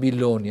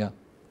Babilonia,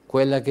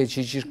 quella che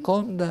ci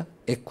circonda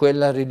e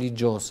quella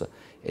religiosa,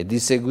 e di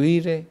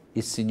seguire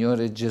il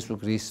Signore Gesù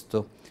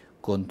Cristo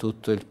con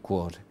tutto il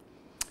cuore.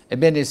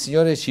 Ebbene, il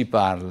Signore ci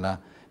parla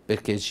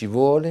perché ci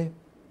vuole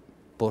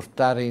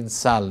portare in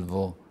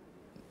salvo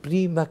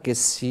prima che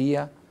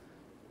sia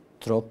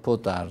troppo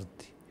tardi.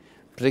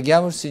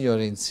 Preghiamo il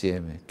Signore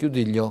insieme,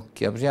 chiudi gli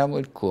occhi, apriamo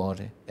il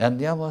cuore e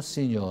andiamo al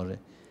Signore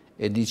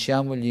e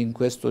diciamogli in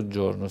questo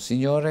giorno: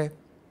 Signore,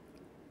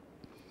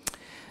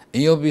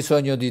 io ho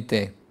bisogno di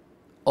Te.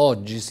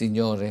 Oggi,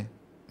 Signore,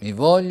 mi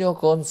voglio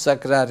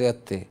consacrare a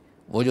Te,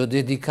 voglio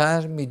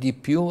dedicarmi di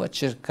più a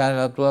cercare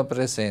la Tua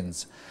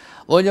presenza.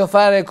 Voglio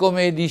fare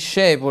come i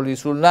discepoli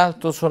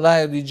sull'alto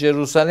solaio di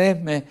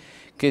Gerusalemme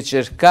che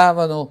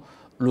cercavano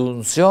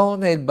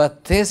l'unzione e il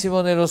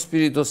battesimo nello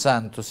Spirito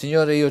Santo.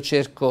 Signore, io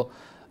cerco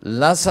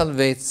la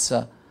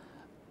salvezza,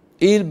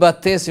 il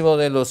battesimo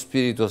nello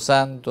Spirito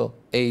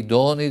Santo e i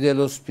doni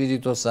dello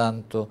Spirito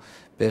Santo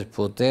per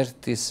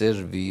poterti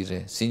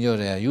servire.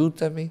 Signore,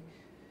 aiutami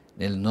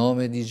nel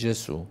nome di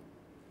Gesù.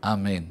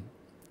 Amen.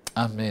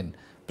 Amen.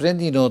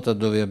 Prendi nota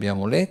dove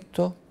abbiamo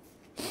letto.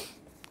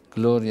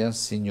 Gloria al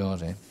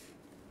Signore.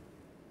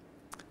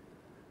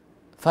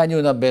 Fagli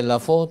una bella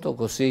foto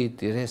così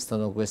ti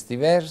restano questi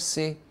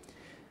versi.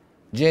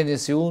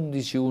 Genesi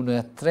 11, 1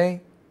 a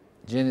 3,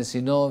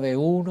 Genesi 9,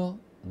 1,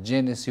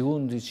 Genesi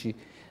 11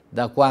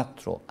 da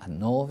 4 a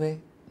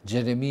 9,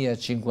 Geremia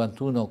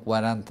 51,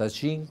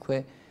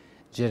 45,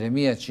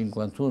 Geremia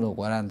 51,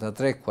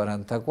 43,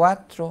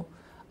 44,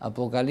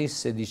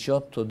 Apocalisse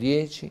 18,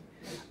 10,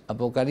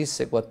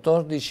 Apocalisse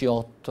 14,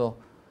 8,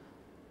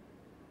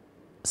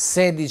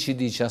 16,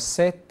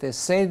 17,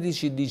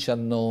 16,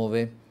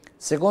 19,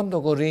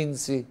 secondo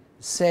Corinzi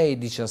 6,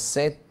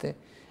 17,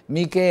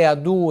 Michea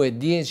 2,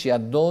 10 a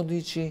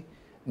 12,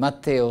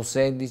 Matteo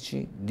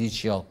 16,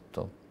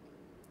 18.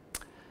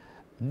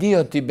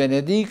 Dio ti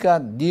benedica,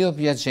 Dio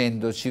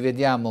piacendo, ci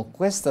vediamo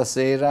questa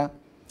sera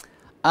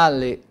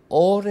alle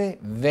ore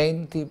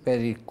 20 per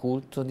il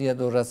culto di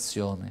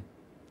adorazione.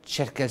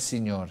 Cerca il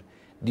Signore,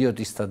 Dio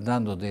ti sta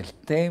dando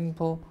del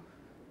tempo,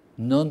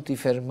 non ti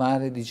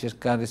fermare di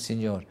cercare il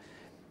Signore,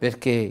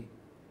 perché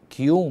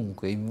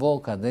chiunque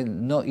invoca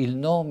il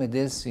nome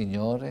del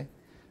Signore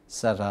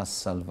sarà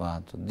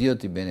salvato. Dio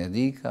ti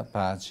benedica,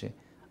 pace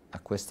a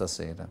questa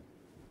sera.